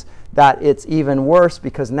notices that it's even worse,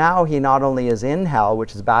 because now he not only is in hell,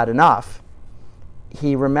 which is bad enough,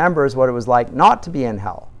 he remembers what it was like not to be in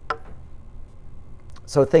hell.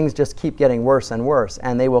 So things just keep getting worse and worse,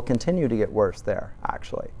 and they will continue to get worse there,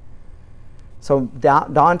 actually. So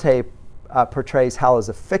Dante portrays hell as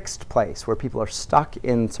a fixed place where people are stuck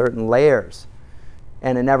in certain layers,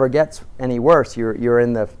 and it never gets any worse. You're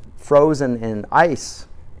in the frozen in ice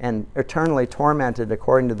and eternally tormented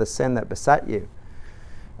according to the sin that beset you,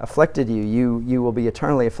 afflicted you. You will be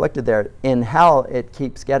eternally afflicted there. In hell, it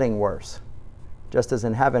keeps getting worse. Just as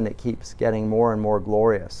in heaven, it keeps getting more and more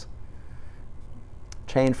glorious.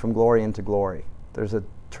 Change from glory into glory. There's a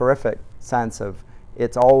terrific sense of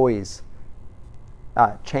it's always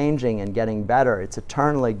changing and getting better. It's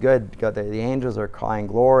eternally good. The angels are crying,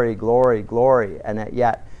 glory, glory, glory. And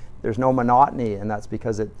yet, there's no monotony, and that's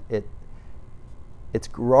because it's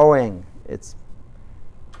growing. It's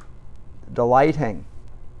delighting.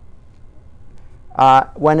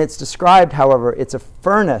 When it's described, however, it's a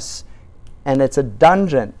furnace, and it's a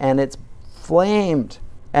dungeon, and it's flamed.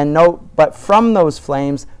 And note, but from those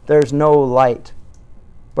flames, there's no light,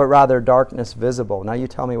 but rather darkness visible. Now you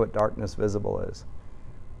tell me what darkness visible is,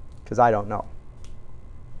 because I don't know.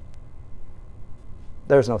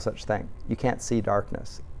 There's no such thing. You can't see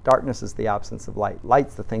darkness. Darkness is the absence of light.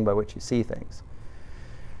 Light's the thing by which you see things.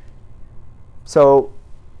 So,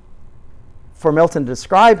 for Milton to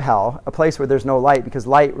describe hell, a place where there's no light, because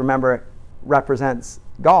light, remember, represents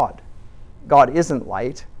God. God isn't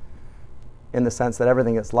light, in the sense that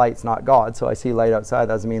everything that's light's not God. So I see light outside,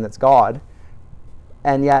 that doesn't mean it's God.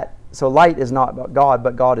 And yet, so light is not God,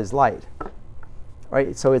 but God is light.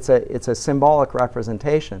 Right? So it's a symbolic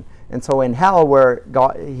representation. And so in hell, where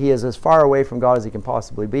he is as far away from God as he can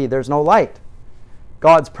possibly be, there's no light.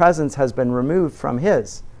 God's presence has been removed from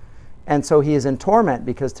his. And so he is in torment,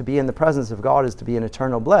 because to be in the presence of God is to be in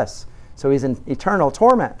eternal bliss. So he's in eternal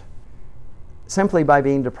torment, simply by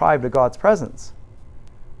being deprived of God's presence.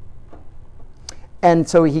 And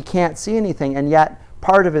so he can't see anything, and yet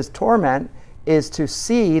part of his torment is to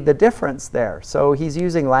see the difference there. So he's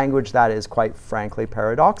using language that is quite frankly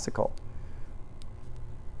paradoxical.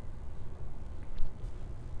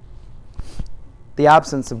 The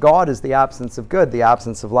absence of God is the absence of good. The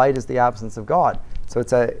absence of light is the absence of God. So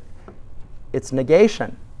it's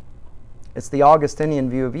negation. It's the Augustinian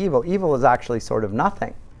view of evil. Evil is actually sort of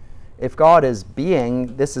nothing. If God is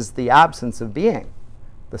being, this is the absence of being.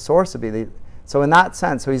 The source would be so in that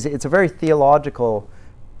sense, so it's a very theological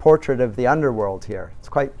portrait of the underworld here. It's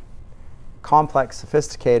quite complex,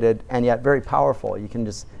 sophisticated, and yet very powerful. You can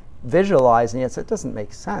just visualize, and yet it doesn't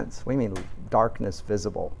make sense. We mean darkness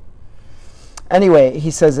visible. Anyway, he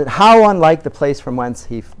says that how unlike the place from whence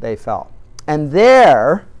they fell. And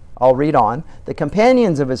there, I'll read on, the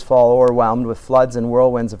companions of his fall overwhelmed with floods and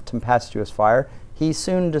whirlwinds of tempestuous fire, he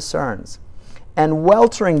soon discerns. And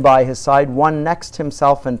weltering by his side, one next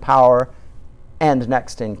himself in power and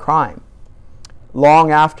next in crime, long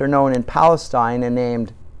after known in Palestine and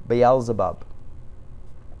named Beelzebub,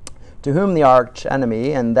 to whom the arch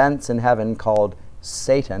enemy, and thence in heaven called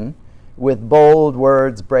Satan, with bold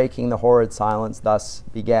words breaking the horrid silence, thus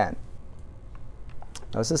began.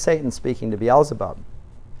 Now, this is Satan speaking to Beelzebub.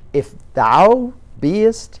 If thou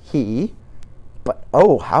beest he, but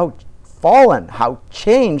oh, how fallen, how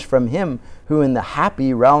changed from him who in the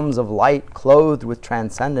happy realms of light, clothed with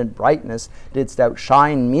transcendent brightness, didst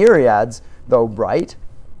outshine myriads, though bright.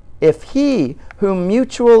 If he, whom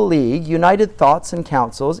mutual league, united thoughts and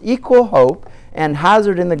counsels, equal hope, and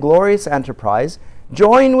hazard in the glorious enterprise,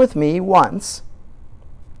 join with me once,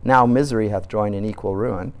 now misery hath joined in equal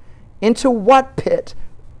ruin, into what pit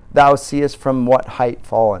thou seest from what height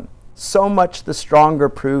fallen, so much the stronger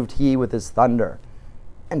proved he with his thunder.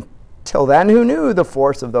 And till then who knew the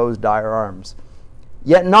force of those dire arms?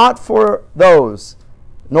 Yet not for those,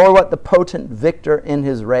 nor what the potent victor in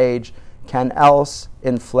his rage can else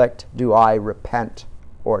inflict, do I repent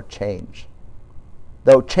or change.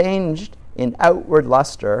 Though changed in outward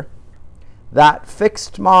luster, that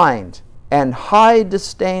fixed mind and high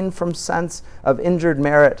disdain from sense of injured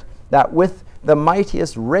merit, that with the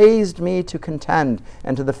mightiest raised me to contend,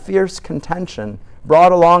 and to the fierce contention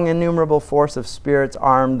brought along innumerable force of spirits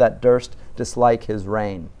armed that durst dislike his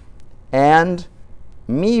reign, and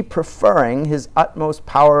me preferring his utmost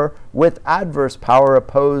power with adverse power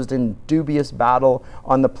opposed in dubious battle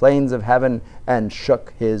on the plains of heaven, and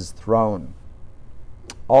shook his throne.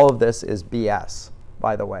 All of this is BS,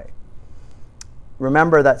 by the way.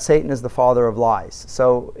 Remember that Satan is the father of lies.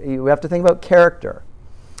 So you have to think about character.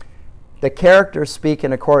 The characters speak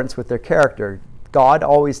in accordance with their character. God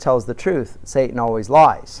always tells the truth. Satan always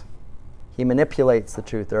lies. He manipulates the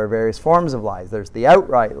truth. There are various forms of lies. There's the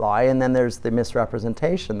outright lie, and then there's the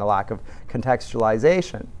misrepresentation, the lack of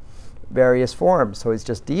contextualization. Various forms. So he's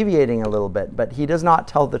just deviating a little bit, but he does not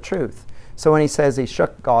tell the truth. So when he says he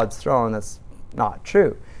shook God's throne, that's not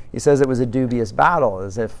true. He says it was a dubious battle,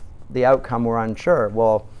 as if the outcome were unsure.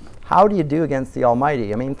 Well, how do you do against the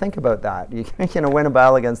Almighty? I mean, think about that. You can win a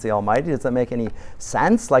battle against the Almighty. Does that make any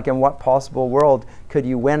sense? Like, in what possible world could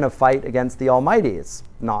you win a fight against the Almighty? It's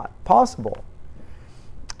not possible.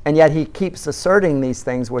 And yet he keeps asserting these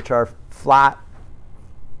things which are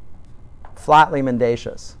flatly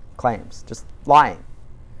mendacious claims, just lying.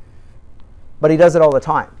 But he does it all the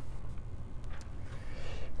time.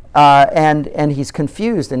 And he's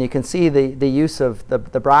confused, and you can see the use of the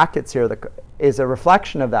brackets here is a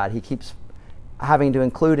reflection of that. He keeps having to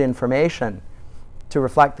include information to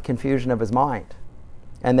reflect the confusion of his mind,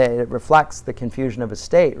 and it reflects the confusion of his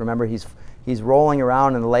state. Remember, he's rolling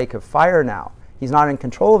around in the lake of fire now. He's not in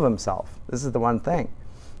control of himself. This is the one thing.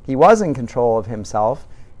 He was in control of himself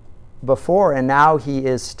before, and now he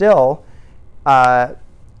is still.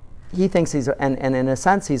 He thinks he's, and in a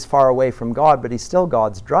sense, he's far away from God, but he's still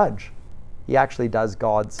God's drudge. He actually does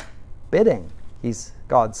God's bidding. He's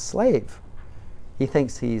God's slave. He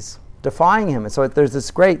thinks he's defying him. And so there's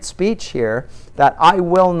this great speech here that I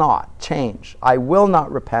will not change. I will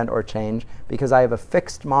not repent or change because I have a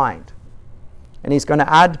fixed mind. And he's going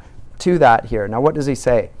to add to that here. Now, what does he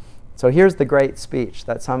say? So here's the great speech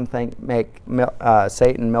that some think make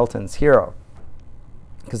Satan Milton's hero,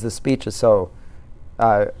 because the speech is so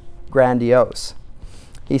grandiose.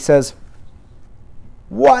 He says,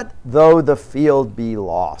 "What though the field be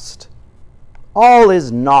lost? All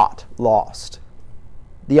is not lost.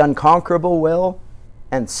 The unconquerable will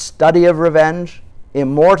and study of revenge,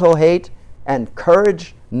 immortal hate and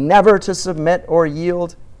courage never to submit or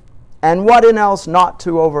yield, and what in else not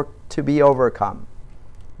to be overcome.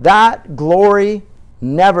 That glory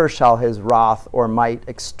never shall his wrath or might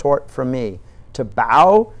extort from me, to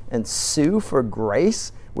bow and sue for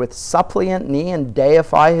grace with suppliant knee and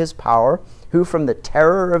deify his power, who from the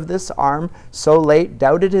terror of this arm so late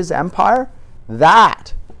doubted his empire.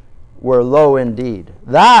 That were low indeed.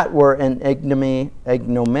 That were an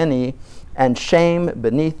ignominy and shame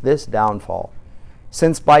beneath this downfall.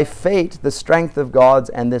 Since by fate the strength of gods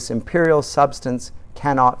and this imperial substance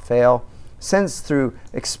cannot fail, since through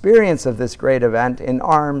experience of this great event in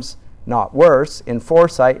arms not worse, in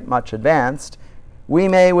foresight much advanced, we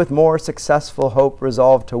may with more successful hope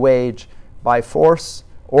resolve to wage, by force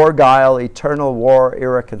or guile, eternal war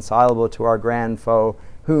irreconcilable to our grand foe,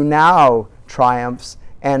 who now triumphs,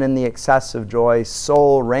 and in the excess of joy,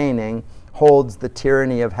 sole reigning, holds the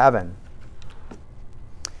tyranny of heaven.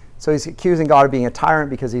 So he's accusing God of being a tyrant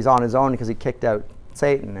because he's on his own, because he kicked out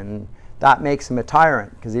Satan, and that makes him a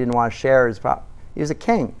tyrant because he didn't want to share his power. He was a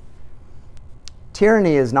king.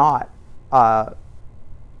 Tyranny is not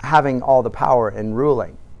having all the power and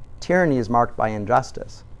ruling. Tyranny is marked by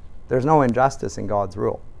injustice. There's no injustice in God's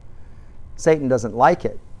rule. Satan doesn't like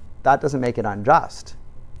it. That doesn't make it unjust.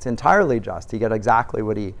 It's entirely just. He got exactly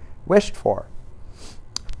what he wished for.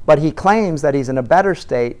 But he claims that he's in a better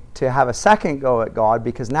state to have a second go at God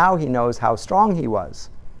because now he knows how strong he was.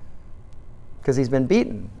 Because he's been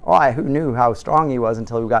beaten. Oh, who knew how strong he was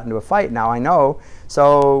until we got into a fight? Now I know.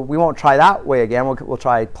 So we won't try that way again. We'll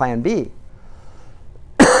try plan B.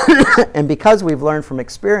 And because we've learned from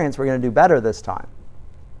experience, we're going to do better this time.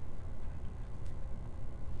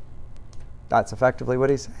 That's effectively what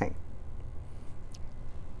he's saying.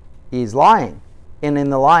 He's lying. And in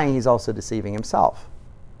the lying, he's also deceiving himself.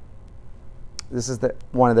 This is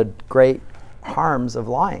one of the great harms of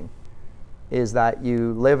lying, is that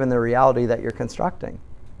you live in the reality that you're constructing.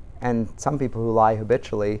 And some people who lie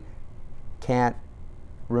habitually can't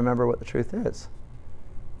remember what the truth is.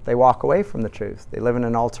 They walk away from the truth. They live in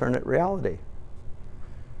an alternate reality.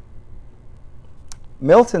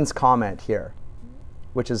 Milton's comment here,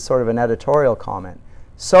 which is sort of an editorial comment,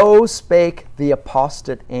 so spake the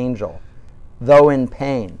apostate angel, though in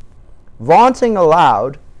pain, vaunting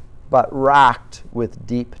aloud, but racked with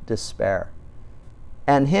deep despair.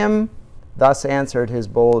 And him thus answered his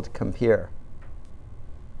bold compeer.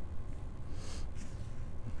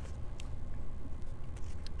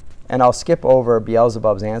 And I'll skip over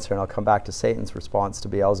Beelzebub's answer, and I'll come back to Satan's response to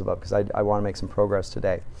Beelzebub, because I want to make some progress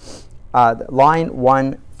today. Line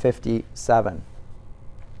 157.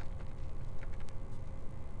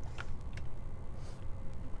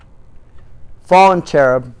 Fallen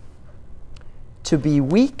cherub, to be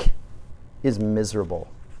weak is miserable,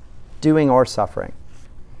 doing or suffering.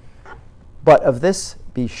 But of this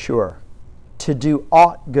be sure, to do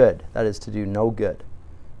aught good, that is to do no good,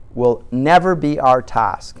 will never be our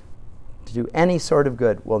task. To do any sort of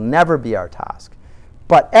good will never be our task,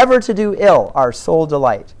 but ever to do ill our sole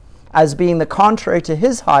delight, as being the contrary to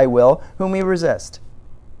his high will, whom we resist.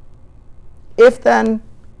 If then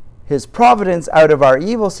his providence out of our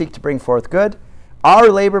evil seek to bring forth good, our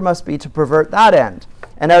labor must be to pervert that end,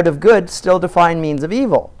 and out of good still define means of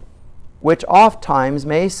evil, which oft times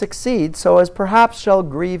may succeed, so as perhaps shall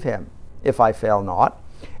grieve him, if I fail not,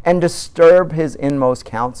 and disturb his inmost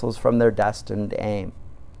counsels from their destined aim.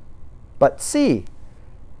 But see,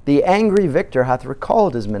 the angry victor hath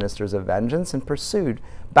recalled his ministers of vengeance, and pursued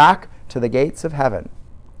back to the gates of heaven.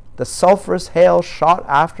 The sulphurous hail shot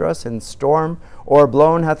after us in storm,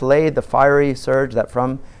 o'erblown hath laid the fiery surge that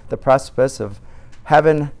from the precipice of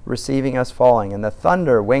heaven receiving us falling, and the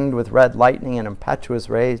thunder winged with red lightning and impetuous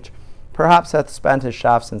rage, perhaps hath spent his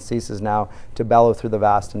shafts and ceases now to bellow through the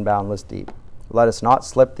vast and boundless deep. Let us not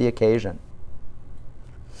slip the occasion.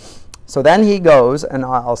 So then he goes, and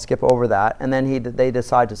I'll skip over that, and then they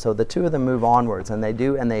decide to, so the two of them move onwards, and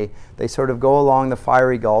they sort of go along the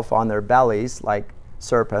fiery gulf on their bellies like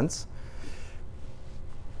serpents.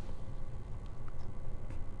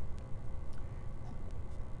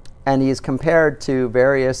 And he is compared to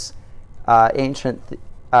various ancient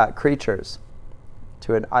creatures,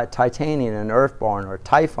 to a Titanian, an earthborn, or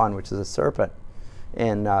Typhon, which is a serpent,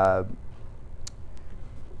 in the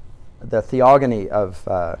theogony of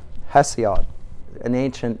Hesiod, an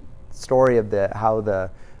ancient story of how the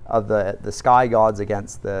sky gods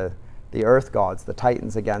against the earth gods, the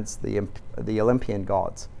Titans against the Olympian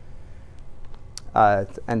gods.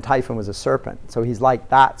 And Typhon was a serpent, so he's like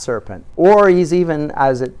that serpent. Or he's even,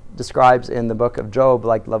 as it describes in the book of Job,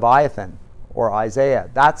 like Leviathan or Isaiah.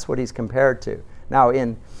 That's what he's compared to. Now,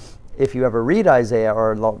 if you ever read Isaiah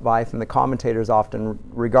or Leviathan, the commentators often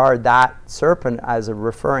regard that serpent as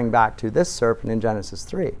referring back to this serpent in Genesis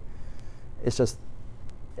 3. It's just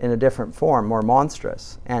in a different form, more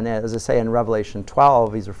monstrous. And as I say in Revelation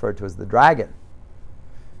 12, he's referred to as the dragon.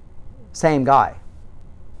 Same guy.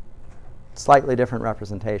 Slightly different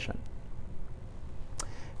representation.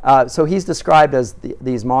 So he's described as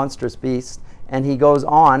these monstrous beasts, and he goes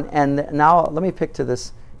on, and now let me pick to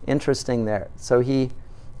this interesting there. So he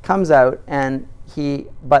comes out, and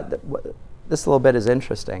this little bit is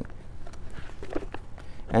interesting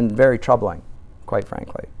and very troubling, quite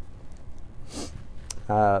frankly.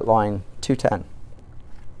 Line 210.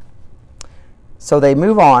 So they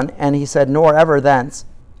move on, and he said, nor ever thence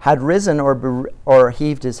had risen or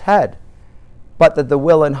heaved his head, but that the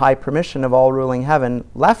will and high permission of all ruling heaven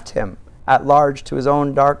left him at large to his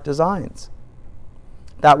own dark designs,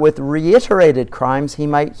 that with reiterated crimes he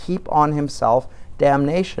might heap on himself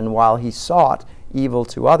damnation while he sought evil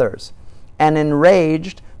to others, and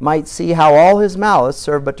enraged might see how all his malice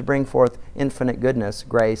served but to bring forth infinite goodness,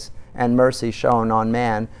 grace, and mercy shown on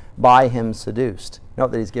man by him seduced.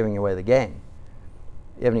 Note that he's giving away the game.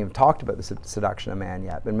 You haven't even talked about the seduction of man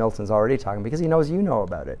yet, but Milton's already talking because he knows you know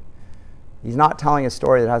about it. He's not telling a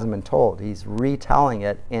story that hasn't been told. He's retelling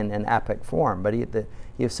it in an epic form, but he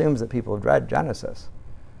assumes that people have read Genesis.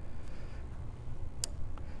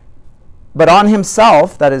 But on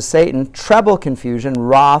himself, that is Satan, treble confusion,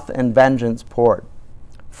 wrath, and vengeance poured.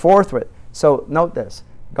 Forthwith. So note this.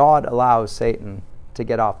 God allows Satan to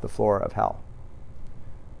get off the floor of hell.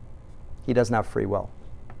 He doesn't have free will.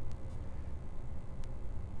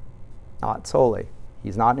 Not solely.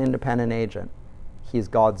 He's not an independent agent. He's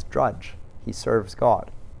God's drudge. He serves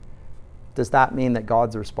God. Does that mean that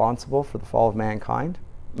God's responsible for the fall of mankind?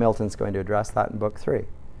 Milton's going to address that in Book 3.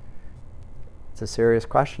 It's a serious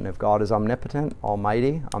question. If God is omnipotent,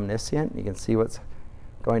 almighty, omniscient, you can see what's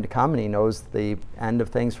going to come, and he knows the end of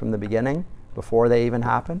things from the beginning, before they even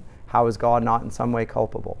happen, how is God not in some way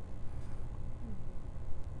culpable?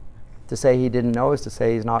 To say he didn't know is to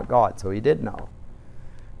say he's not God, so he did know.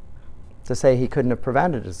 To say he couldn't have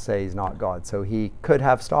prevented it is to say he's not God, so he could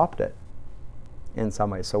have stopped it in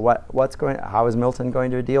some way. So how is Milton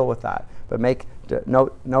going to deal with that? But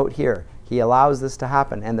note here, he allows this to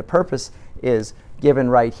happen, and the purpose is given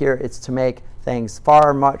right here. It's to make things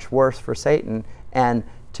far much worse for Satan and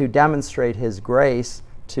to demonstrate his grace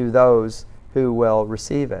to those who will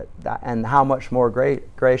receive it, and how much more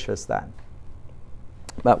gracious then.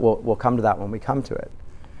 But we'll come to that when we come to it.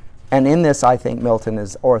 And in this, I think Milton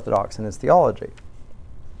is orthodox in his theology.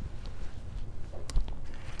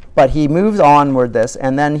 But he moves onward this,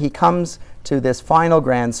 and then he comes to this final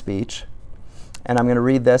grand speech. And I'm going to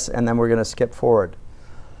read this, and then we're going to skip forward.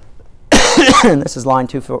 And this is line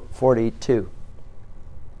 242.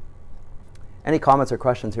 Any comments or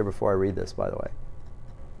questions here before I read this, by the way?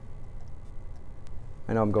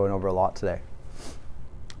 I know I'm going over a lot today.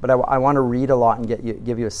 But I want to read a lot and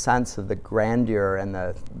give you a sense of the grandeur and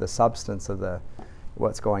the substance of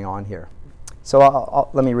what's going on here. So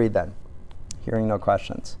let me read then, hearing no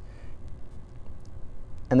questions.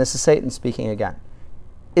 And this is Satan speaking again.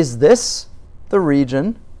 Is this the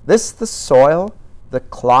region, this the soil, the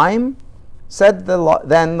clime, said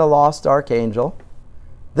then the lost archangel,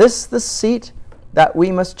 this the seat that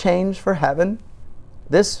we must change for heaven,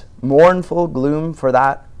 this mournful gloom for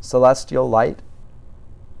that celestial light?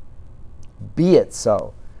 Be it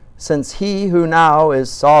so, since he who now is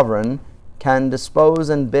sovereign can dispose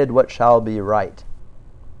and bid what shall be right,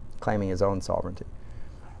 claiming his own sovereignty.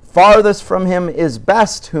 Farthest from him is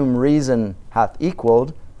best whom reason hath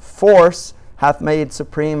equaled, force hath made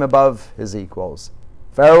supreme above his equals.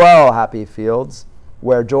 Farewell, happy fields,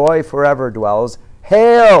 where joy forever dwells.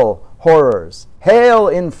 Hail, horrors! Hail,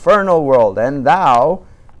 infernal world! And thou,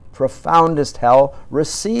 profoundest hell,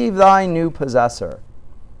 receive thy new possessor,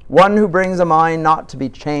 one who brings a mind not to be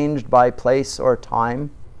changed by place or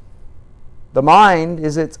time. The mind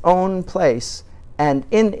is its own place, and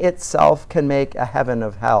in itself can make a heaven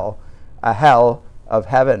of hell, a hell of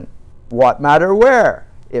heaven. What matter where,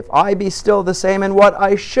 if I be still the same in what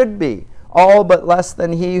I should be, all but less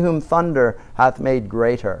than he whom thunder hath made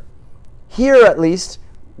greater? Here at least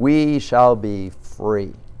we shall be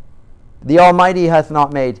free. The Almighty hath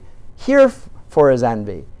not made here for his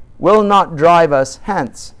envy, will not drive us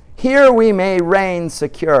hence. Here we may reign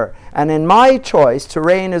secure, and in my choice to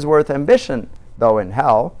reign is worth ambition, though in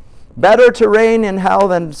hell. Better to reign in hell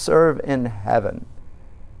than serve in heaven.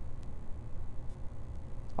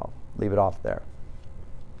 I'll leave it off there.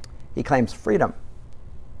 He claims freedom.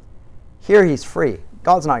 Here he's free.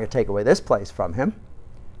 God's not going to take away this place from him.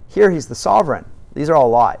 Here he's the sovereign. These are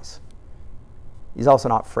all lies. He's also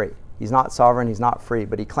not free. He's not sovereign, he's not free,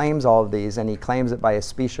 but he claims all of these, and he claims it by a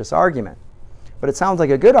specious argument. But it sounds like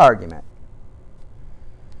a good argument,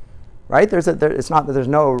 right? It's not that there's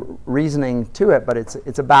no reasoning to it, but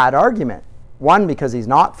it's a bad argument. One, because he's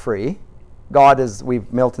not free. God is,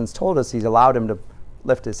 Milton's told us, he's allowed him to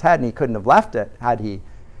lift his head, and he couldn't have left it had he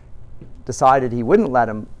decided he wouldn't let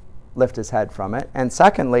him lift his head from it. And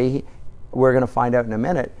secondly, we're going to find out in a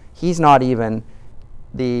minute, he's not even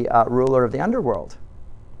the ruler of the underworld.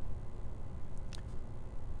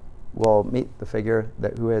 We'll meet the figure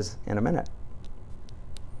who is in a minute.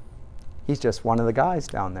 He's just one of the guys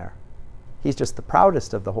down there. He's just the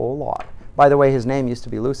proudest of the whole lot. By the way, his name used to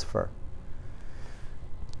be Lucifer.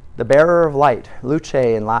 The bearer of light. Luce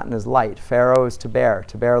in Latin is light. Pharaoh is to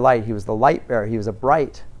bear light. He was the light bearer. He was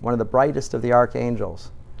one of the brightest of the archangels.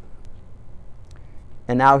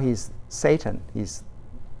 And now he's Satan. He's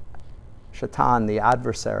Shaitan, the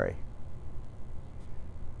adversary.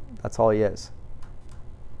 That's all he is.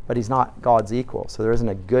 But he's not God's equal. So there isn't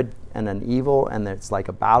a good and an evil, and it's like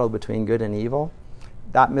a battle between good and evil.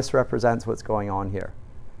 That misrepresents what's going on here.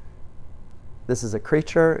 This is a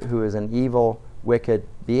creature who is an evil, wicked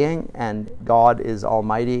being, and God is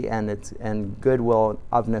almighty, and good will,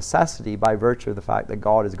 of necessity, by virtue of the fact that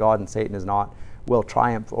God is God and Satan is not, will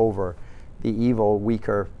triumph over the evil,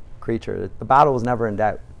 weaker creature. The battle was never in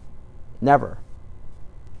doubt. Never.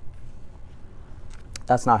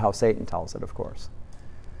 That's not how Satan tells it, of course.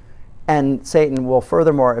 And Satan will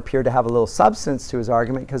furthermore appear to have a little substance to his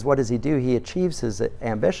argument, because what does he do? He achieves his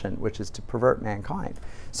ambition, which is to pervert mankind.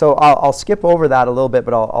 So I'll skip over that a little bit,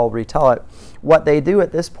 but I'll retell it. What they do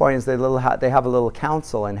at this point is they have a little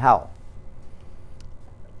council in hell.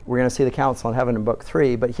 We're going to see the council in heaven in book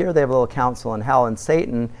 3, but here they have a little council in hell, and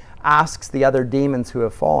Satan asks the other demons who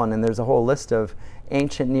have fallen, and there's a whole list of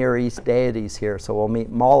ancient Near East deities here. So we'll meet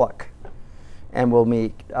Moloch, and we'll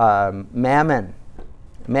meet Mammon.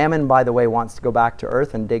 Mammon, by the way, wants to go back to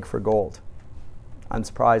earth and dig for gold.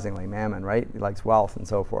 Unsurprisingly, Mammon, right? He likes wealth and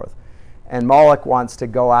so forth. And Moloch wants to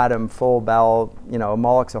go at him full bell. You know,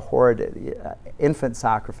 Moloch's a horrid infant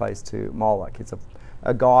sacrifice to Moloch. It's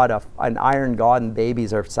a god, an iron god, and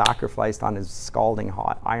babies are sacrificed on his scalding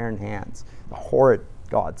hot iron hands. A horrid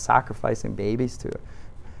god, sacrificing babies to it.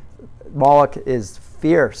 Moloch is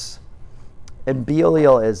fierce, and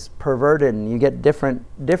Belial is perverted, and you get different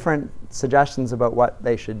suggestions about what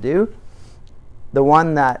they should do. The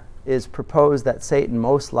one that is proposed that Satan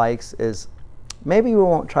most likes is, maybe we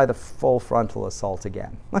won't try the full frontal assault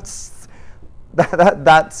again.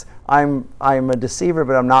 I'm a deceiver,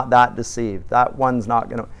 but I'm not that deceived. That one's not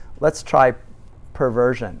going to. Let's try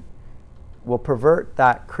perversion. We'll pervert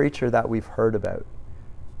that creature that we've heard about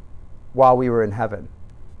while we were in heaven.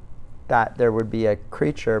 That there would be a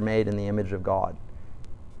creature made in the image of God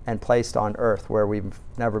and placed on earth where we've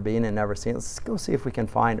never been and never seen. Let's go see if we can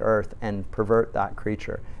find earth and pervert that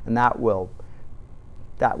creature. And that will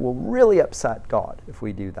really upset God if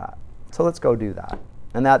we do that. So let's go do that.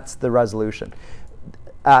 And that's the resolution.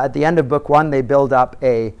 At the end of book 1, they build up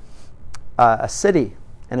a city,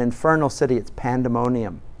 an infernal city. It's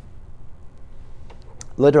pandemonium.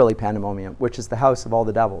 Literally pandemonium, which is the house of all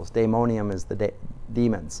the devils. Daemonium is the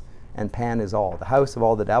demons, and pan is all. The house of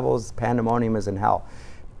all the devils, pandemonium is in hell.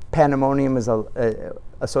 Pandemonium is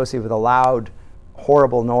associated with a loud,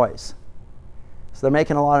 horrible noise. So they're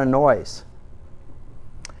making a lot of noise.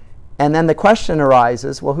 And then the question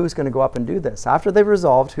arises, well, who's going to go up and do this? After they've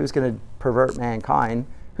resolved who's going to pervert mankind,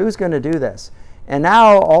 who's going to do this? And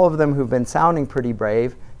now all of them who've been sounding pretty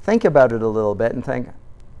brave think about it a little bit and think,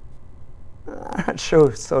 I'm not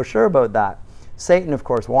so sure about that. Satan, of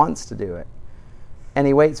course, wants to do it. And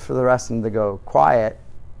he waits for the rest of them to go quiet,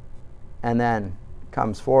 and then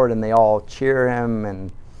comes forward and they all cheer him,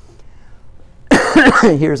 and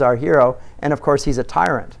here's our hero. And of course, he's a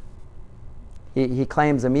tyrant. He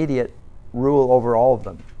claims immediate rule over all of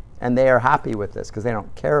them. And they are happy with this because they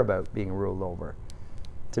don't care about being ruled over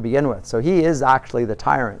to begin with. So he is actually the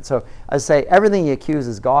tyrant. So I say everything he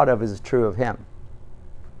accuses God of is true of him.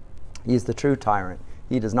 He's the true tyrant.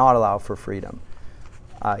 He does not allow for freedom.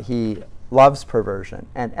 He loves perversion,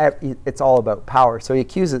 and it's all about power. So he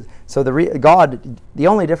accuses. So the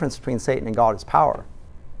only difference between Satan and God is power,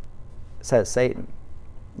 says Satan.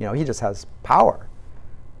 You know, he just has power.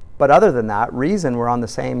 But other than that, reason, we're on the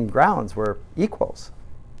same grounds. We're equals.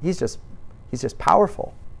 He's just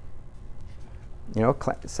powerful. You know,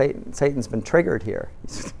 Satan's been triggered here.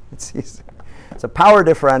 It's a power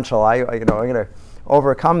differential. I'm going to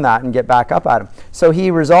overcome that and get back up at him. So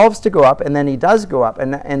he resolves to go up, and then he does go up.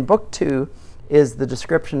 And book 2 is the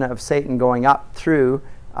description of Satan going up through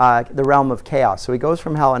the realm of chaos. So he goes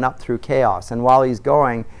from hell and up through chaos. And while he's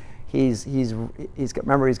going, he's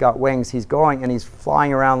got wings. He's going and he's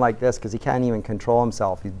flying around like this because he can't even control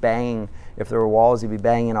himself. He's banging. If there were walls, he'd be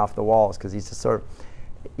banging off the walls because he's just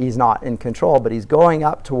he's not in control. But he's going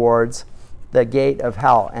up towards the gate of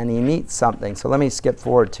hell, and he meets something. So let me skip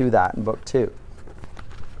forward to that in book 2.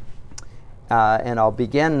 And I'll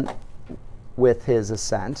begin with his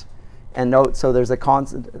ascent. And note, so there's a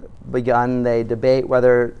constant begun. They debate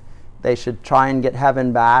whether they should try and get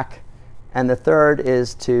heaven back. And the third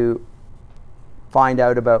is to find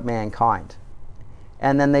out about mankind.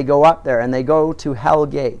 And then they go up there, and they go to hell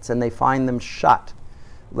gates, and they find them shut.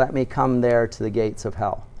 Let me come there to the gates of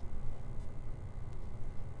hell.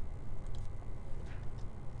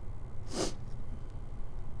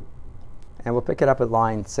 And we'll pick it up at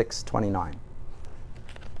line 629.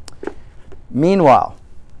 Meanwhile,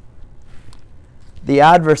 the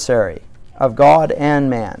adversary of God and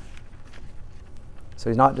man. So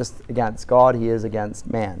he's not just against God, he is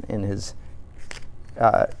against man in his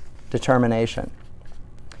determination.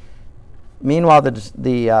 Meanwhile,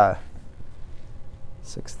 the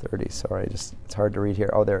 6:30, sorry, it's hard to read here.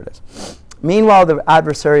 Oh, there it is. Meanwhile, the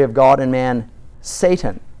adversary of God and man,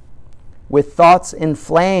 Satan, with thoughts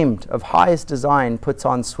inflamed of highest design, puts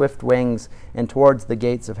on swift wings and towards the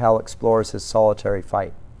gates of hell explores his solitary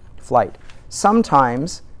flight.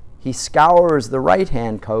 Sometimes he scours the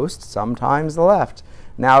right-hand coast, sometimes the left.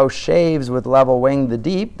 Now shaves with level wing the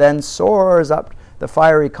deep, then soars up the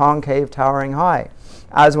fiery concave towering high.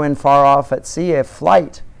 As when far off at sea a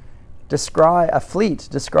fleet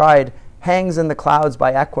descried hangs in the clouds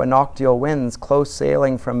by equinoctial winds, close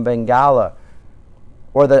sailing from Bengala,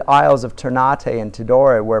 or the isles of Ternate and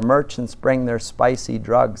Tidore, where merchants bring their spicy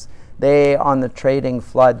drugs. They on the trading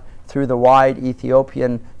flood through the wide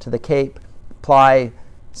Ethiopian to the Cape ply,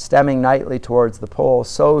 stemming nightly towards the pole.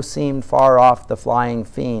 So seemed far off the flying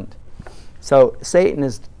fiend. So Satan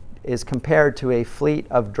is compared to a fleet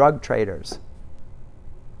of drug traders.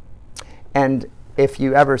 And if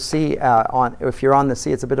you ever see, if you're on the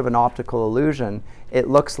sea, it's a bit of an optical illusion. It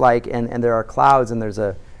looks like, and there are clouds, and there's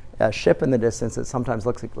a ship in the distance that sometimes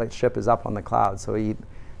looks like the ship is up on the clouds. So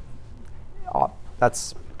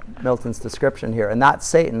that's Milton's description here. And that's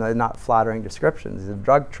Satan. They're not flattering descriptions. He's a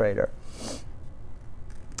drug trader.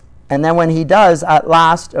 And then when he does at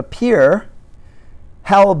last appear,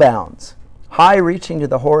 hell bounds, high reaching to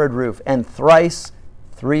the horrid roof, and thrice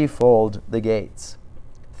threefold the gates.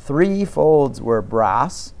 3 folds were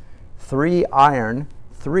brass, 3 iron,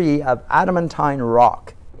 3 of adamantine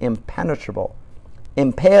rock, impenetrable,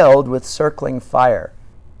 impaled with circling fire,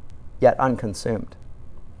 yet unconsumed.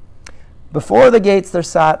 Before the gates there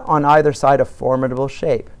sat on either side a formidable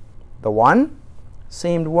shape. The one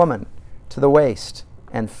seemed woman to the waist,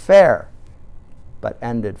 and fair, but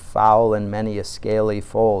ended foul in many a scaly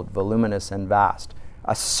fold, voluminous and vast.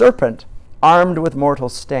 A serpent armed with mortal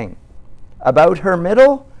sting. About her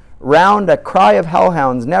middle, round a cry of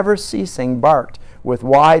hellhounds never ceasing barked, with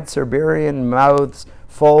wide Cerberean mouths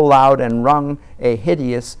full loud, and rung a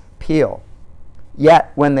hideous peal.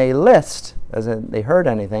 Yet when they list, as in they heard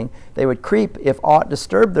anything, they would creep, if aught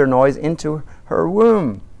disturbed their noise, into her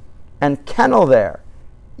womb, and kennel there.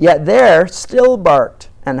 Yet there still barked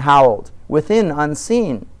and howled, within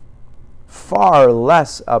unseen. Far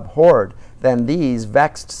less abhorred than these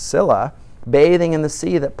vexed Scylla, bathing in the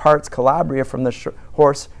sea that parts Calabria from the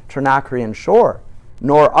hoarse Trinacrian shore.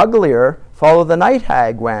 Nor uglier follow the night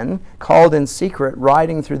hag when, called in secret,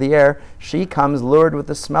 riding through the air, she comes lured with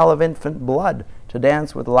the smell of infant blood to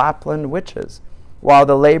dance with Lapland witches, while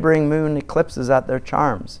the laboring moon eclipses at their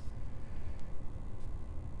charms.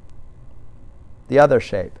 The other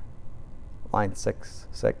shape, line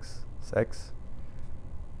 666,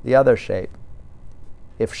 the other shape,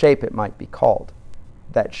 if shape it might be called,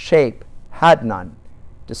 that shape had none,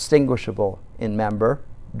 distinguishable in member,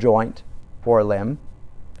 joint, or limb,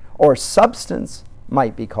 or substance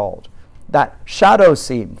might be called, that shadow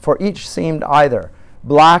seemed, for each seemed either.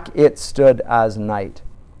 Black it stood as night,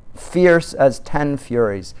 fierce as 10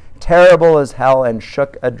 furies, terrible as hell, and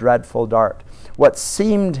shook a dreadful dart. What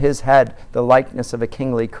seemed his head the likeness of a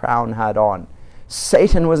kingly crown had on.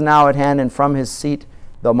 Satan was now at hand, and from his seat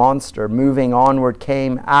the monster, moving onward,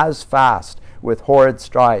 came as fast with horrid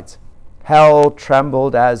strides. Hell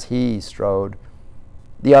trembled as he strode.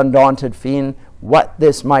 The undaunted fiend, what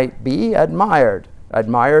this might be, admired,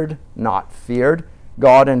 not feared,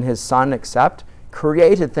 God and his Son except,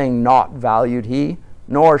 created thing not valued he,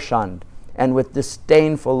 nor shunned, and with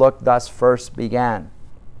disdainful look thus first began.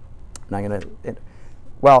 And I'm going to,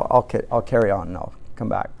 well, I'll carry on and I'll come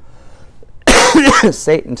back.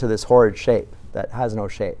 Satan to this horrid shape that has no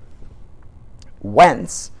shape.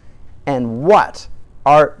 Whence and what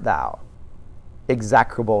art thou,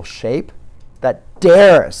 execrable shape, that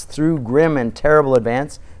darest through grim and terrible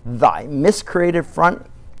advance thy miscreated front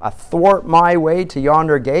athwart my way to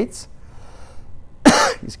yonder gates?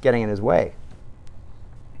 He's getting in his way.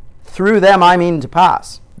 Through them I mean to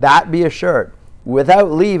pass, that be assured,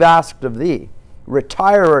 without leave asked of thee.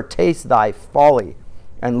 Retire or taste thy folly,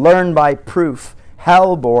 and learn by proof,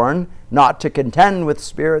 hell-born, not to contend with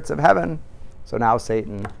spirits of heaven. So now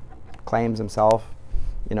Satan claims himself,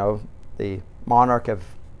 the monarch of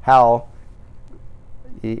hell.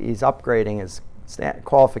 He's upgrading his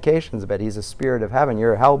qualifications a bit. He's a spirit of heaven.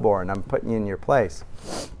 You're hell-born. I'm putting you in your place.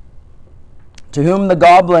 To whom the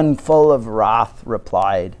goblin, full of wrath,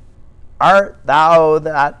 replied, Art thou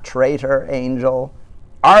that traitor angel?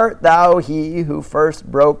 Art thou he who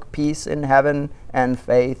first broke peace in heaven and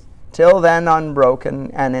faith, till then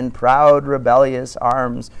unbroken, and in proud rebellious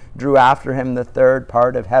arms drew after him the third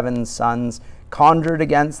part of heaven's sons, conjured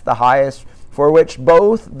against the highest, for which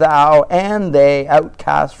both thou and they,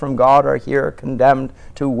 outcast from God, are here condemned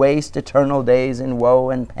to waste eternal days in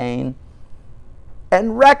woe and pain?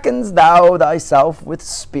 And reckons thou thyself with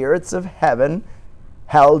spirits of heaven,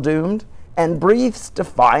 hell-doomed, and breathest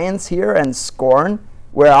defiance here and scorn,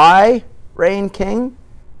 where I reign king,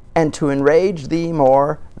 and to enrage thee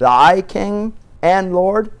more, thy king and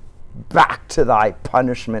Lord? Back to thy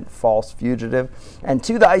punishment, false fugitive, and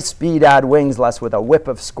to thy speed add wings, lest with a whip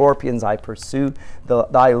of scorpions I pursue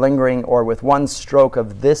thy lingering, or with one stroke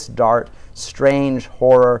of this dart strange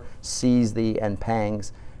horror seize thee, and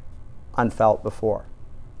pangs unfelt before.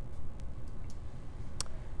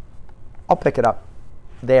 I'll pick it up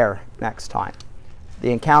there next time.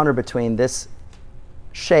 The encounter between this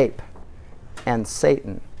shape and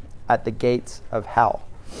Satan at the gates of hell.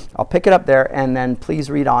 I'll pick it up there, and then please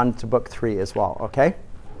read on to book 3 as well, okay?